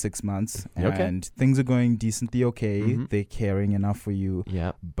call it 6 months, and okay. Things are going decently okay. Mm-hmm. They're caring enough for you,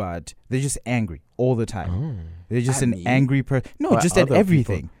 but they're just angry all the time. Oh. They're just an angry person. No, just at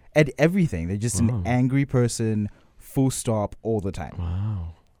everything. People? At everything. They're just an angry person, full stop, all the time.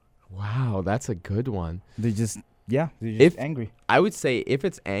 Wow, that's a good one. They're just angry. I would say if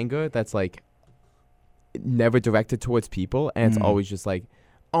it's anger that's, like, never directed towards people, and it's always just like,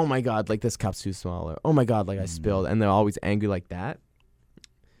 oh my God, like, this cup's too small, or oh my God, like, I spilled, and they're always angry like that.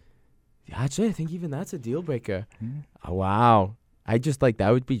 Actually, I think even that's a deal breaker. Oh, wow. I just, like, that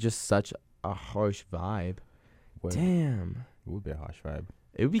would be just such a harsh vibe. Damn. It would be a harsh vibe.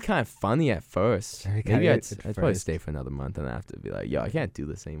 It would be kind of funny at first. Maybe I'd probably stay for another month and have to be like, yo, I can't do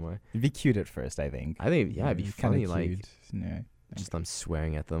this anymore. It'd be cute at first, I think. It'd be funny, like, just I'm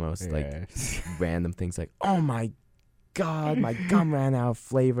swearing at the most, like, random things, like, oh my God, my gum ran out of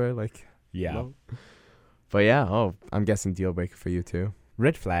flavor, like, but yeah, I'm guessing deal breaker for you too.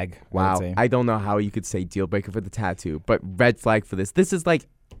 Red flag. Wow, I don't know how you could say deal breaker for the tattoo, but red flag for this. This is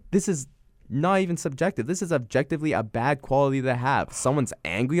not even subjective. This is objectively a bad quality to have. Someone's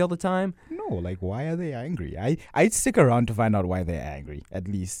angry all the time. No, like, why are they angry? I'd stick around to find out why they're angry. At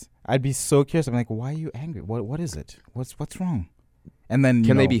least I'd be so curious. I'm like, why are you angry? What is it? What's wrong? And then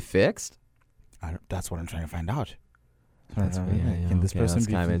can they be fixed? That's what I'm trying to find out. Can this person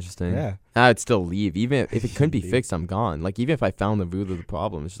be kind of interesting? Yeah, I'd still leave, even if it couldn't be fixed. I'm gone. Like, even if I found the root of the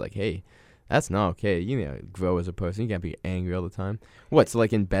problem, it's just like, hey, that's not okay. You know, grow as a person. You can't be angry all the time. What? So,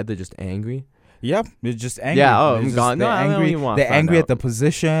 like, in bed they're just angry? Yep, they're just angry. Yeah. Oh, I'm gone. No, I don't even want. They're angry at the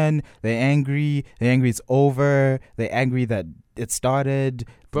position. They're angry. They're angry it's over. They're angry that it started.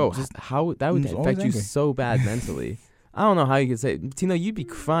 Bro, how that would affect you so bad mentally. I don't know how you could say, Tino, you'd be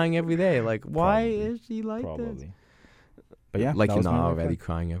crying every day. Like, why is she like this? But yeah, like, you're not already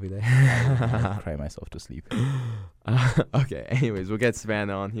crying every day. I cry myself to sleep. Okay. Anyways, we'll get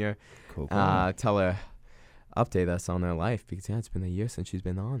Savannah on here. Cool. Tell her, update us on her life, because it's been a year since she's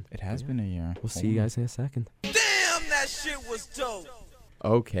been on. It has been a year. We'll see you guys in a second. Damn, that shit was dope.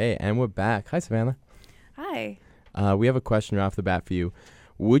 Okay, and we're back. Hi, Savannah. Hi. We have a question right off the bat for you.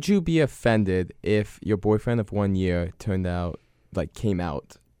 Would you be offended if your boyfriend of 1 year came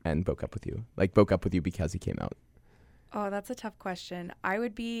out and broke up with you? Like, broke up with you because he came out? Oh, that's a tough question. I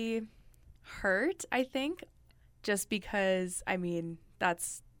would be hurt, I think, just because, I mean,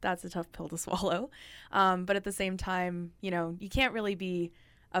 that's a tough pill to swallow. But at the same time, you know, you can't really be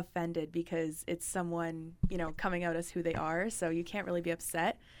offended because it's someone, you know, coming out as who they are. So you can't really be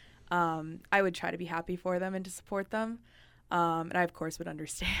upset. I would try to be happy for them and to support them. And I, of course, would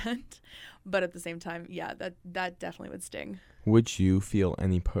understand. But at the same time, yeah, that definitely would sting. Would you feel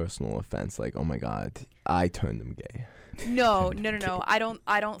any personal offense? Like, oh, my God, I turned them gay. No. I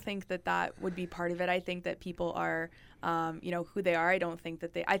don't think that would be part of it. I think that people are, you know, who they are. I think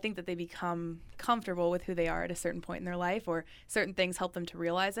that they become comfortable with who they are at a certain point in their life, or certain things help them to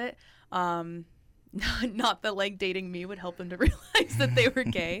realize it. Not that, like, dating me would help them to realize that they were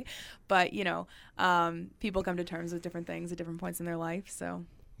gay, but, you know, people come to terms with different things at different points in their life. So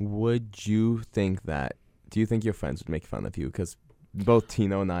would you think that, do you think your friends would make fun of you? Because both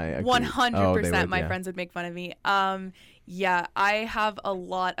Tino and I agree. 100% my friends would make fun of me. Yeah, I have a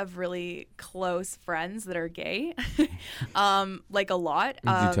lot of really close friends that are gay. Like, a lot.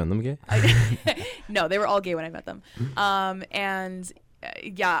 Did you turn them gay? No, they were all gay when I met them. And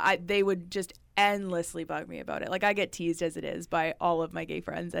yeah, they would just endlessly bug me about it. Like, I get teased as it is by all of my gay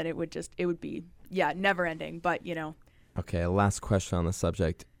friends, and it would be, yeah, never ending, but, you know. Okay, last question on the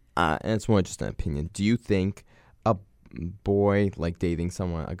subject, and it's more just an opinion. Do you think boy like dating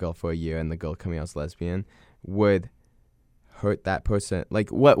a girl for a year and the girl coming out as lesbian would hurt that person?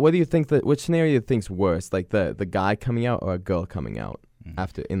 Like, what do you think which scenario do you think's worse? Like the guy coming out or a girl coming out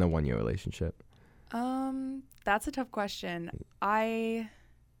after in the 1 year relationship? That's a tough question.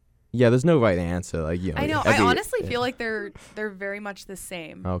 Yeah, there's no right answer. Like, I know. I honestly feel like they're very much the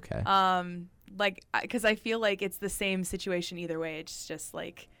same. Okay. Like, because I feel like it's the same situation either way. It's just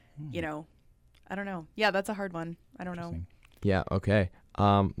like, you know, I don't know. Yeah, that's a hard one. I don't know. Yeah. Okay.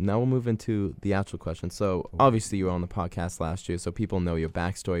 Now we'll move into the actual question. So obviously you were on the podcast last year, so people know your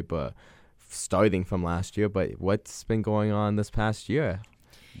backstory, but starting from last year. But what's been going on this past year?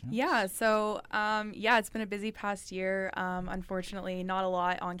 Yeah, so it's been a busy past year. Unfortunately, not a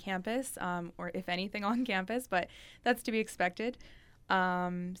lot on campus, or if anything on campus, but that's to be expected.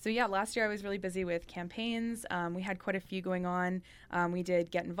 Last year I was really busy with campaigns. We had quite a few going on. We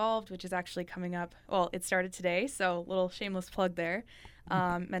did Get Involved, which is actually coming up. Well, it started today, so little shameless plug there.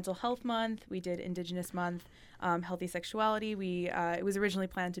 Mental Health Month. We did Indigenous Month. Healthy Sexuality. It was originally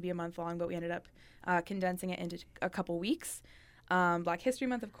planned to be a month long, but we ended up condensing it into a couple weeks. Black History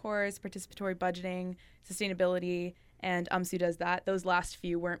Month, of course, participatory budgeting, sustainability, and UMSU does that. Those last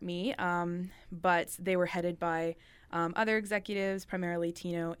few weren't me, but they were headed by other executives, primarily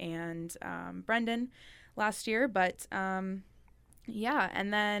Tino and Brendan last year. But and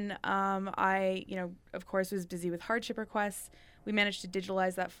then I, of course, was busy with hardship requests. We managed to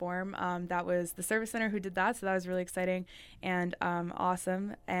digitalize that form. That was the service center who did that, so that was really exciting and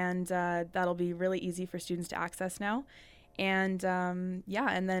awesome. And that'll be really easy for students to access now. And and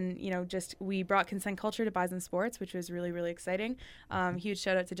then we brought consent culture to Bison Sports, which was really, really exciting. Huge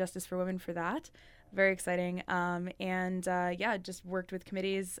shout out to Justice for Women for that. Very exciting. Just worked with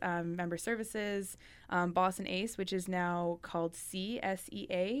committees, member services, Boston ACE, which is now called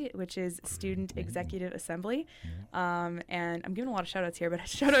CSEA, which is Student Executive Assembly. And I'm giving a lot of shout outs here, but a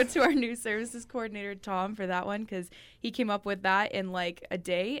shout out to our new services coordinator, Tom, for that one, because he came up with that in like a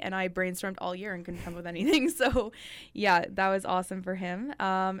day, and I brainstormed all year and couldn't come up with anything. So yeah, that was awesome for him.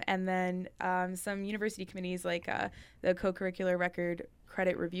 And then some university committees like the co-curricular record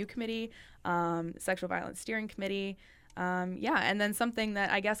credit review committee, sexual violence steering committee, and then something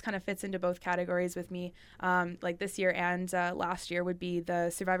that I guess kind of fits into both categories with me, like this year and last year, would be the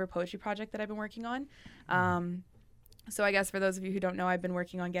Survivor Poetry Project that I've been working on. So I guess for those of you who don't know, I've been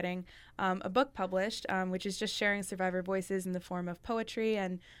working on getting a book published, which is just sharing survivor voices in the form of poetry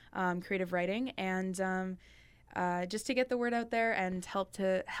and creative writing, and just to get the word out there and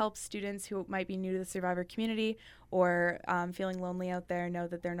help students who might be new to the survivor community or feeling lonely out there know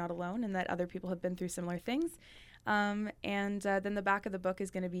that they're not alone and that other people have been through similar things. Then the back of the book is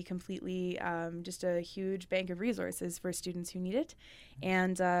going to be completely just a huge bank of resources for students who need it,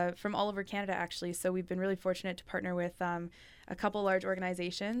 and from all over Canada, actually. So we've been really fortunate to partner with a couple large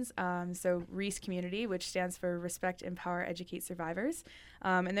organizations. So REASE Community, which stands for Respect, Empower, Educate Survivors.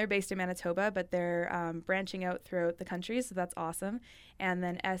 And they're based in Manitoba, but they're branching out throughout the country, so that's awesome. And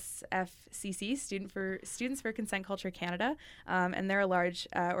then SFCC, Students for Consent Culture Canada, and they're a large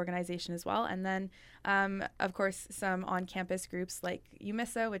organization as well. And then, of course, some on-campus groups like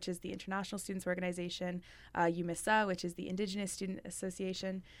UMISA, which is the International Students Organization, UMISA, which is the Indigenous Student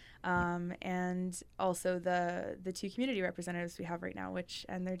Association, and also the two community representatives we have right now,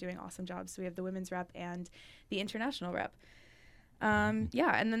 and they're doing awesome jobs. So we have the women's rep and the international rep. And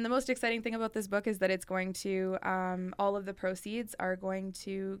then the most exciting thing about this book is that it's going to, all of the proceeds are going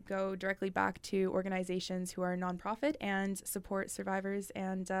to go directly back to organizations who are nonprofit and support survivors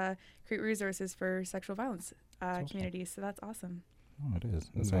and create resources for sexual violence communities. So that's awesome. Oh, it is.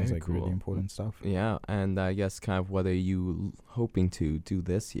 That sounds like really important stuff. Yeah, and I guess kind of what are you hoping to do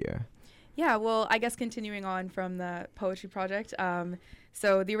this year? Yeah, well, I guess continuing on from the poetry project.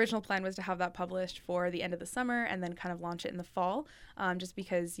 So the original plan was to have that published for the end of the summer and then kind of launch it in the fall, just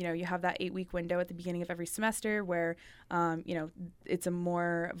because, you have that 8-week window at the beginning of every semester where, it's a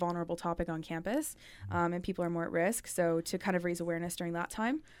more vulnerable topic on campus and people are more at risk. So to kind of raise awareness during that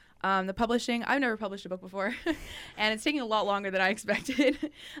time. The publishing, I've never published a book before, and it's taking a lot longer than I expected,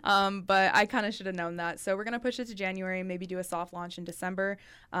 but I kind of should have known that. So we're going to push it to January, maybe do a soft launch in December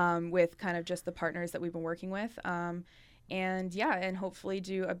with kind of just the partners that we've been working with. And hopefully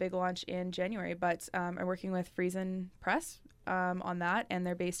do a big launch in January. But I'm working with Friesen Press on that, and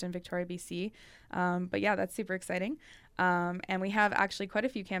they're based in Victoria, BC. But yeah, that's super exciting. And we have actually quite a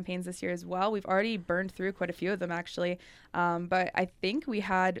few campaigns this year as well. We've already burned through quite a few of them, actually. But I think we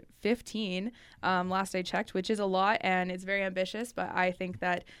had 15 last I checked, which is a lot, and it's very ambitious. But I think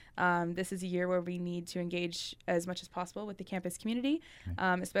that this is a year where we need to engage as much as possible with the campus community,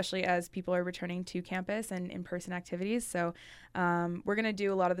 especially as people are returning to campus and in-person activities. So we're going to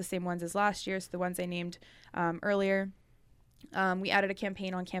do a lot of the same ones as last year, so the ones I named earlier. We added a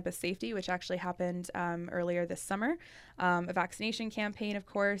campaign on campus safety, which actually happened earlier this summer. A vaccination campaign, of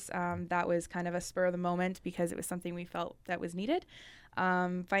course. That was kind of a spur of the moment because it was something we felt that was needed.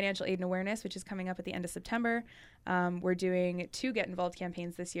 Financial aid and awareness, which is coming up at the end of September. We're doing 2 Get Involved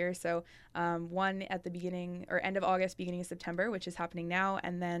campaigns this year. So one at the beginning or end of August, beginning of September, which is happening now,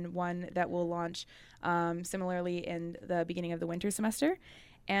 and then one that will launch similarly in the beginning of the winter semester.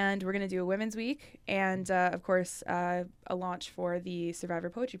 And we're going to do a Women's Week and, of course, a launch for the Survivor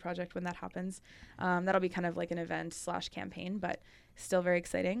Poetry Project when that happens. That'll be kind of like an event/campaign, but still very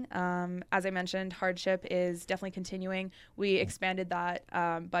exciting. As I mentioned, hardship is definitely continuing. We expanded that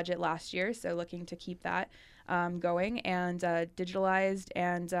budget last year, so looking to keep that going and digitalized,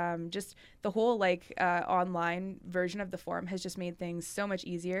 and just the whole online version of the form has just made things so much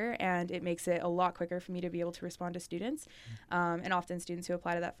easier, and it makes it a lot quicker for me to be able to respond to students. And often students who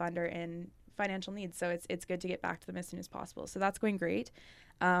apply to that fund are in financial needs, so it's good to get back to them as soon as possible. So that's going great.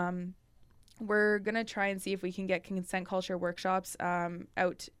 We're going to try and see if we can get consent culture workshops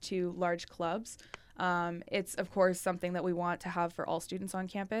out to large clubs. It's, of course, something that we want to have for all students on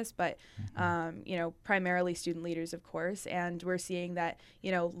campus, but, primarily student leaders, of course. And we're seeing that,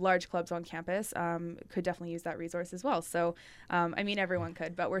 large clubs on campus could definitely use that resource as well. So, everyone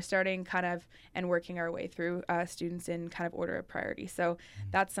could, but we're starting kind of and working our way through students in kind of order of priority. So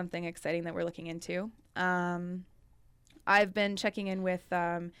that's something exciting that we're looking into. I've been checking in with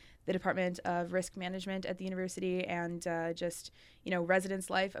the Department of Risk Management at the university and residents'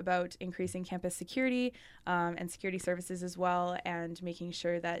 life about increasing campus security and security services as well, and making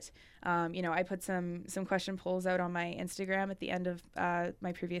sure that, I put some question polls out on my Instagram at the end of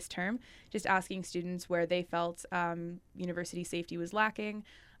my previous term, just asking students where they felt university safety was lacking.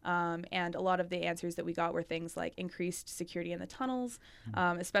 And a lot of the answers that we got were things like increased security in the tunnels,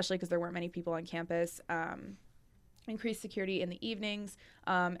 especially because there weren't many people on campus. Increased security in the evenings,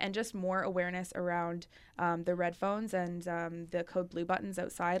 and just more awareness around the red phones and the code blue buttons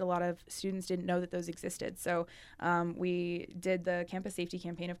outside. A lot of students didn't know that those existed. So we did the campus safety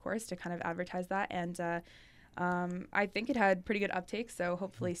campaign, of course, to kind of advertise that. And I think it had pretty good uptake. So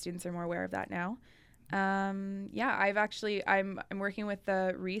hopefully students are more aware of that now. I'm working with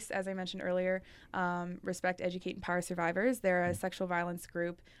the REIS, as I mentioned earlier, Respect, Educate, Empower Survivors. They're a sexual violence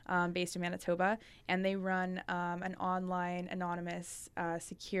group based in Manitoba, and they run an online, anonymous,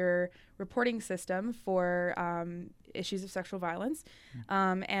 secure reporting system for issues of sexual violence.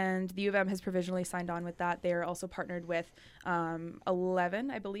 And the U of M has provisionally signed on with that. They're also partnered with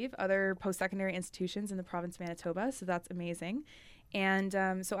 11, I believe, other post-secondary institutions in the province of Manitoba, so that's amazing. And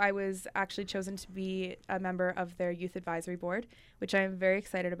so I was actually chosen to be a member of their youth advisory board, which I'm very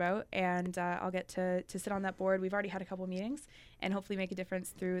excited about. And I'll get to sit on that board. We've already had a couple meetings and hopefully make a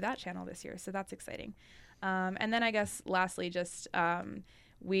difference through that channel this year. So that's exciting. And then I guess lastly, just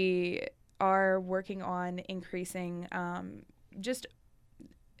we are working on increasing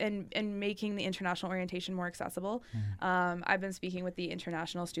and making the international orientation more accessible. I've been speaking with the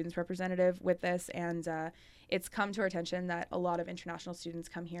international students representative with this, and it's come to our attention that a lot of international students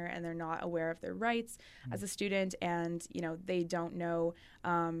come here and they're not aware of their rights as a student, and they don't know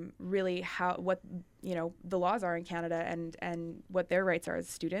really what the laws are in Canada and what their rights are as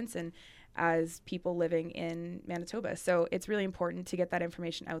students and as people living in Manitoba. So it's really important to get that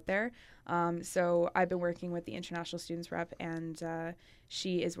information out there. So I've been working with the international students rep, and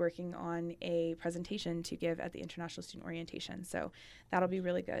she is working on a presentation to give at the international student orientation. So that'll be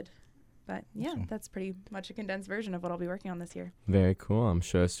really good. But yeah, that's pretty much a condensed version of what I'll be working on this year. Very cool. I'm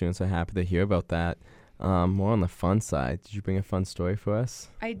sure students are happy to hear about that. More on the fun side, did you bring a fun story for us?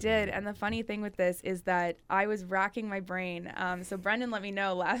 I did, and the funny thing with this is that I was racking my brain. So Brendan let me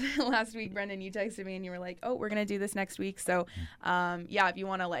know last week. Brendan, you texted me and you were like, "Oh, we're gonna do this next week. So, if you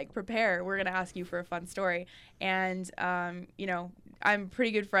want to prepare, we're gonna ask you for a fun story." And I'm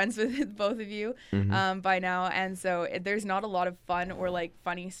pretty good friends with both of you by now, and so there's not a lot of fun or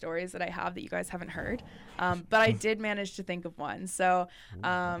funny stories that I have that you guys haven't heard. But I did manage to think of one. So.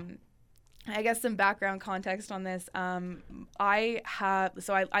 I guess some background context on this. I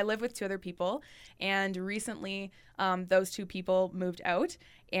live with 2 other people, and recently those 2 people moved out,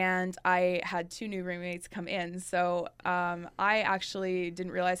 and I had 2 new roommates come in. So I actually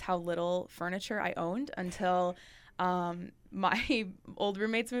didn't realize how little furniture I owned until my old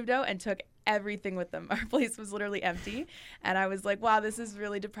roommates moved out and took everything with them. Our place was literally empty, and I was like, wow, this is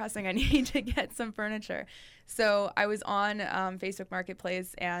really depressing. I need to get some furniture. So I was on Facebook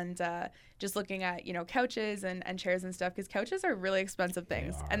Marketplace and just looking at, you know, couches and chairs and stuff, because couches are really expensive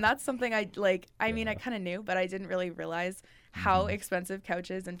things. And that's something I like. I mean, I kind of knew, but I didn't really realize how expensive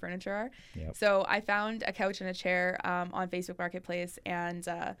couches and furniture are. So I found a couch and a chair on Facebook Marketplace and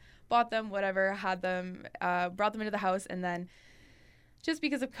bought them, whatever, had them, brought them into the house, and then just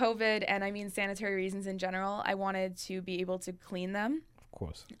because of COVID and I mean sanitary reasons in general, I wanted to be able to clean them. Of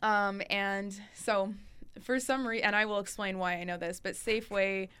course. And so for some reason, and I will explain why I know this, but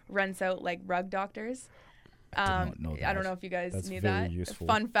Safeway rents out like rug doctors. I did not know that. I don't know if you guys That's knew very that. Useful.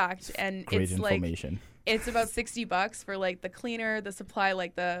 Fun fact. And Great it's information. like, it's about $60 for like the cleaner, the supply,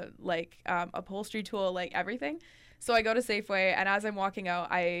 like the upholstery tool, like everything. So I go to Safeway, and as I'm walking out,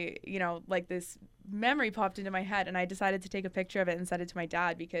 I, you know, like this memory popped into my head, and I decided to take a picture of it and send it to my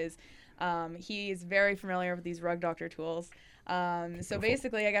dad because he is very familiar with these rug doctor tools. So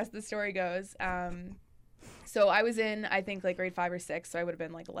basically, I guess the story goes, so I was in, I think, like grade 5 or 6, so I would have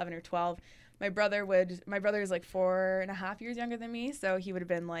been like 11 or 12. My brother is like 4.5 years younger than me, so he would have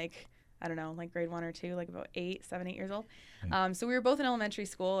been like, I don't know, like grade 1 or 2, like about 7, 8 years old. So we were both in elementary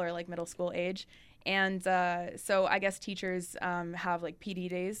school or like middle school age. And so I guess teachers have like PD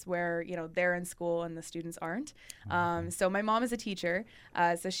days where, you know, they're in school and the students aren't. So my mom is a teacher.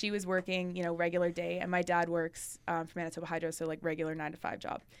 So she was working, you know, regular day. And my dad works for Manitoba Hydro, so like regular 9-to-5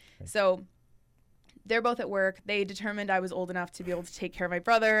 job. Okay. So they're both at work. They determined I was old enough to be able to take care of my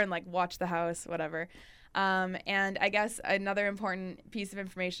brother and like watch the house, whatever. And I guess another important piece of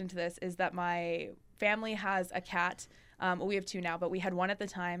information to this is that my family has a cat. We have 2 now, but we had 1 at the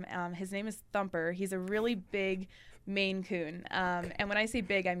time. His name is Thumper. He's a really big Maine Coon. And when I say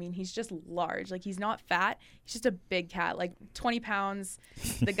big, I mean he's just large. Like, he's not fat. He's just a big cat, like 20 pounds.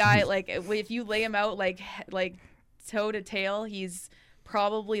 The guy, like, if you lay him out like toe to tail, he's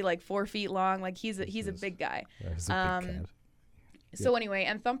probably like 4 feet long. Like, he's a big guy. Yeah, he's a big cat. So anyway,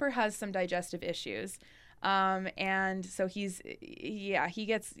 and Thumper has some digestive issues. And so he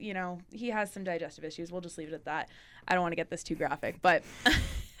gets, you know, he has some digestive issues. We'll just leave it at that. I don't want to get this too graphic, but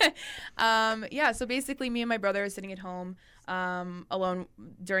so basically me and my brother are sitting at home alone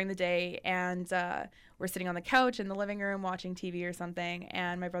during the day, and we're sitting on the couch in the living room watching TV or something,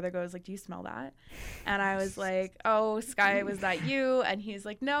 and my brother goes like, "Do you smell that?" And I was like, "Oh, Sky, was that you?" And he's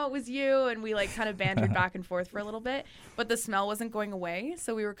like, "No, it was you." And we like kind of bantered back and forth for a little bit, but the smell wasn't going away,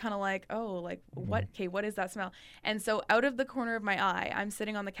 so we were kind of like, "Oh, like what? Okay, what is that smell?" And so out of the corner of my eye, I'm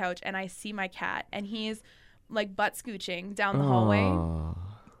sitting on the couch and I see my cat, and he's like butt scooching down the hallway.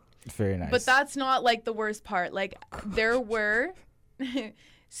 Very nice. But that's not like the worst part. Like, there were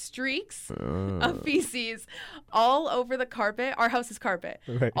streaks of feces all over the carpet. Our house is carpet.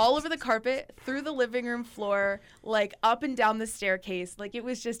 Right. All over the carpet, through the living room floor, like up and down the staircase. Like, it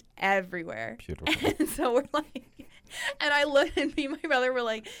was just everywhere. Beautiful. And so we're like, and I looked, and me and my brother were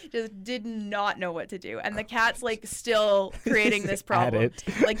like, just did not know what to do. And the cat's like still creating this problem.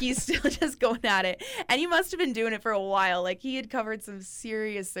 Like, he's still just going at it. And he must have been doing it for a while. Like, he had covered some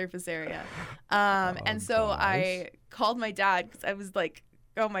serious surface area. And so I called my dad, because I was like,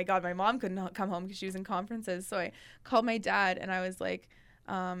 oh my God, my mom couldn't come home because she was in conferences. So I called my dad, and I was like,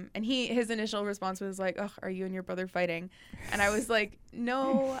 and his initial response was like, "Oh, are you and your brother fighting?" And I was like,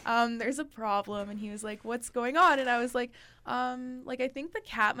 "No, there's a problem." And he was like, "What's going on?" And I was like, I think the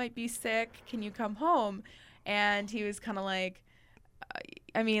cat might be sick. Can you come home?" And he was kind of like,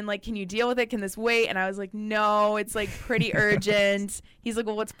 I mean, like, can you deal with it? Can this wait? And I was like, no, it's like pretty urgent. He's like,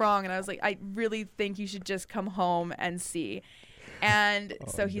 well, what's wrong? And I was like, I really think you should just come home and see. And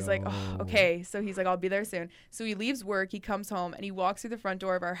so he's like, oh, okay. So he's like, I'll be there soon. So he leaves work, he comes home, and he walks through the front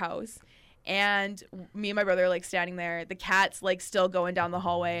door of our house. And me and my brother are like standing there. The cat's like still going down the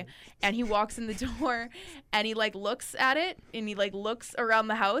hallway. And he walks in the door, and he like looks at it, and he like looks around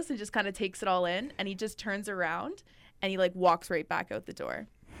the house and just kind of takes it all in. And he just turns around, and he like walks right back out the door.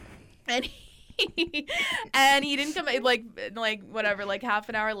 And he didn't come like whatever, like half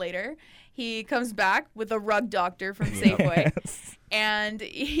an hour later, he comes back with a rug doctor from Safeway. Yes. And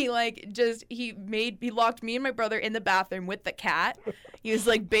he locked me and my brother in the bathroom with the cat. He was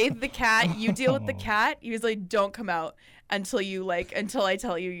like, bathe the cat, you deal with the cat. He was like, don't come out until I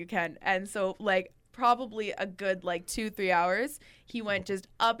tell you can. And so like probably a good like 2-3 hours. He went just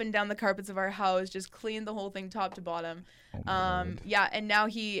up and down the carpets of our house, just cleaned the whole thing top to bottom. Yeah, and now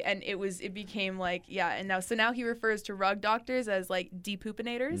it became like, yeah, and now he refers to rug doctors as like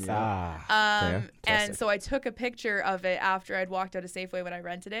depoopinators. And so I took a picture of it after I'd walked out of Safeway when I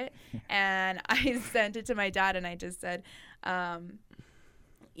rented it, and I sent it to my dad, and I just said,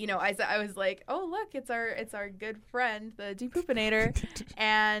 you know, I was like, oh, look, it's our good friend, the depoopinator.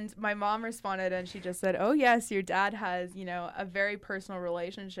 And my mom responded, and she just said, oh, yes, your dad has, you know, a very personal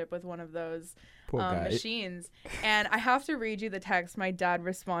relationship with one of those machines. And I have to read you the text my dad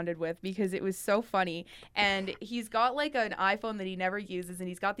responded with because it was so funny. And he's got like an iPhone that he never uses, and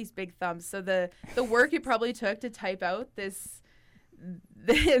he's got these big thumbs. So the work it probably took to type out this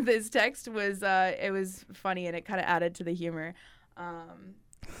text was it was funny, and it kind of added to the humor.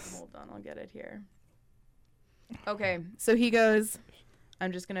 Hold on, I'll get it here. Okay, so he goes,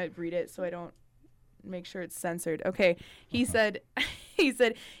 I'm just going to read it so I don't make sure it's censored. Okay, he said,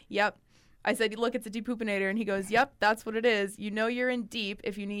 yep. I said, look, it's a depoopinator. And he goes, yep, that's what it is. You know you're in deep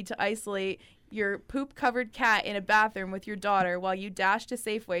if you need to isolate your poop-covered cat in a bathroom with your daughter while you dash to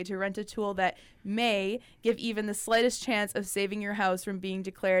Safeway to rent a tool that may give even the slightest chance of saving your house from being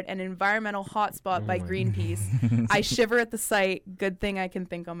declared an environmental hotspot by Greenpeace. I shiver at the sight. Good thing I can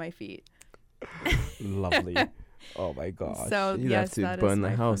think on my feet. Lovely. Oh my gosh. So you'd yes, have to burn the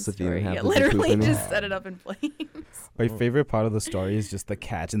house if you didn't have yeah, the literally just set it up in flames. My favorite part of the story is just the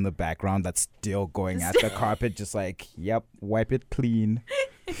cat in the background that's still going at the carpet, just like, yep, wipe it clean.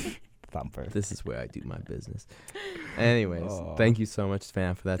 Thumper. This is where I do my business. Anyways, thank you so much,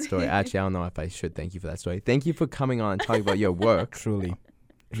 Savannah, for that story. Actually, I don't know if I should thank you for that story. Thank you for coming on and talking about your work. Truly.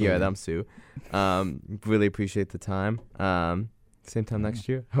 Here at UMSU. Really appreciate the time. Same time next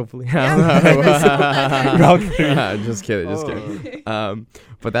year, hopefully. Just kidding.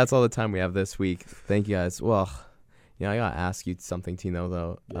 But that's all the time we have this week. Thank you guys. Well, you know, I gotta ask you something, Tino,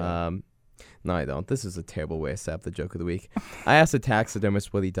 though. Yeah. No, I don't. This is a terrible way to set up the joke of the week. I asked a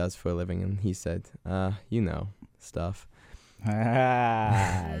taxidermist what he does for a living, and he said, you know, stuff.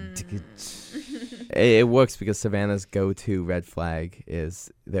 It works because Savannah's go-to red flag is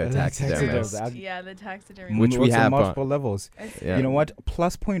their taxidermist. Yeah, the taxidermist. Which we have multiple levels. Yeah. You know what?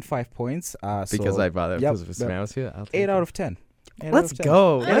 Plus 0.5 points. Because I brought it because Savannah was here. 8 out of 10. Let's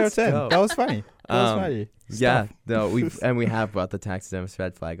go. 8 out of 10. That was funny. Yeah, no, we have brought the taxidermist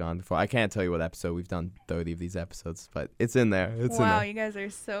red flag on before. I can't tell you what episode. We've done 30 of these episodes, but it's in there. Wow, you guys are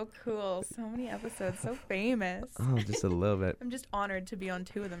so cool. So many episodes, so famous. Oh, just a little bit. I'm just honored to be on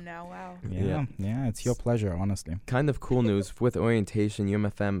 2 of them now. Wow. Yeah, it's your pleasure, honestly. Kind of cool news with orientation.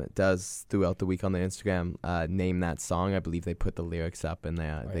 UMFM does throughout the week on their Instagram name that song. I believe they put the lyrics up and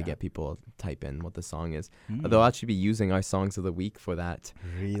they get people to type in what the song is. They'll actually be using our songs of the week for that.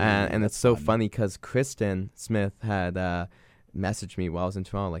 Really? And it's so funny because Kristen Smith had messaged me while I was in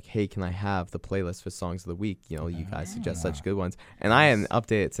Toronto, like, hey, can I have the playlist for songs of the week? You know, you guys suggest such good ones. And I hadn't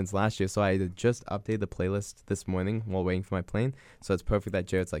updated since last year, so I had just updated the playlist this morning while waiting for my plane. So it's perfect that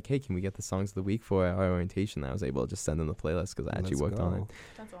Jared's like, hey, can we get the songs of the week for our orientation? I was able to just send them the playlist because I actually worked on it.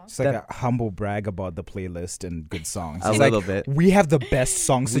 That's awesome. It's like a humble brag about the playlist and good songs. A little bit. We have the best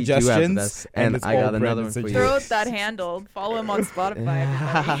song suggestions. And I got another one for you. Throw that handle. Follow him on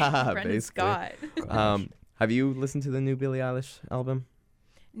Spotify. Brendan Scott. Have you listened to the new Billie Eilish album?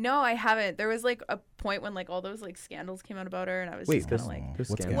 No, I haven't. There was like a point when like all those like scandals came out about her, and I was just kind of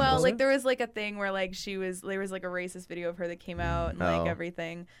like, well, like there was like a thing where like there was like a racist video of her that came out and like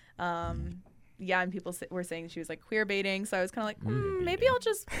everything. Yeah, and people were saying she was like queer baiting, so I was kind of like, maybe I'll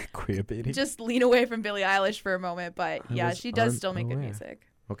just queer baiting, just lean away from Billie Eilish for a moment. But yeah, she does still make good music.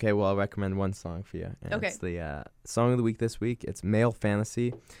 Okay, well, I'll recommend one song for you. And it's the song of the week this week. It's Male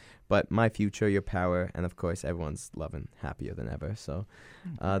Fantasy. But My Future, Your Power, and of course, everyone's loving Happier Than Ever. So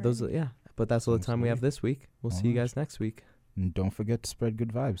those are, but that's all the time we have this week. We'll see you guys next week. And don't forget to spread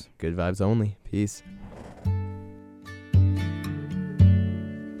good vibes. Good vibes only. Peace.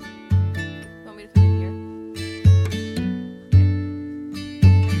 Want me to put it here?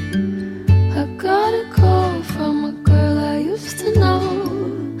 I got a call from a girl I used to know.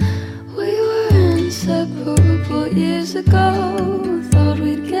 We were inseparable years ago. Thought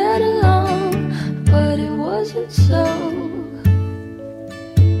we'd get along, but it wasn't so.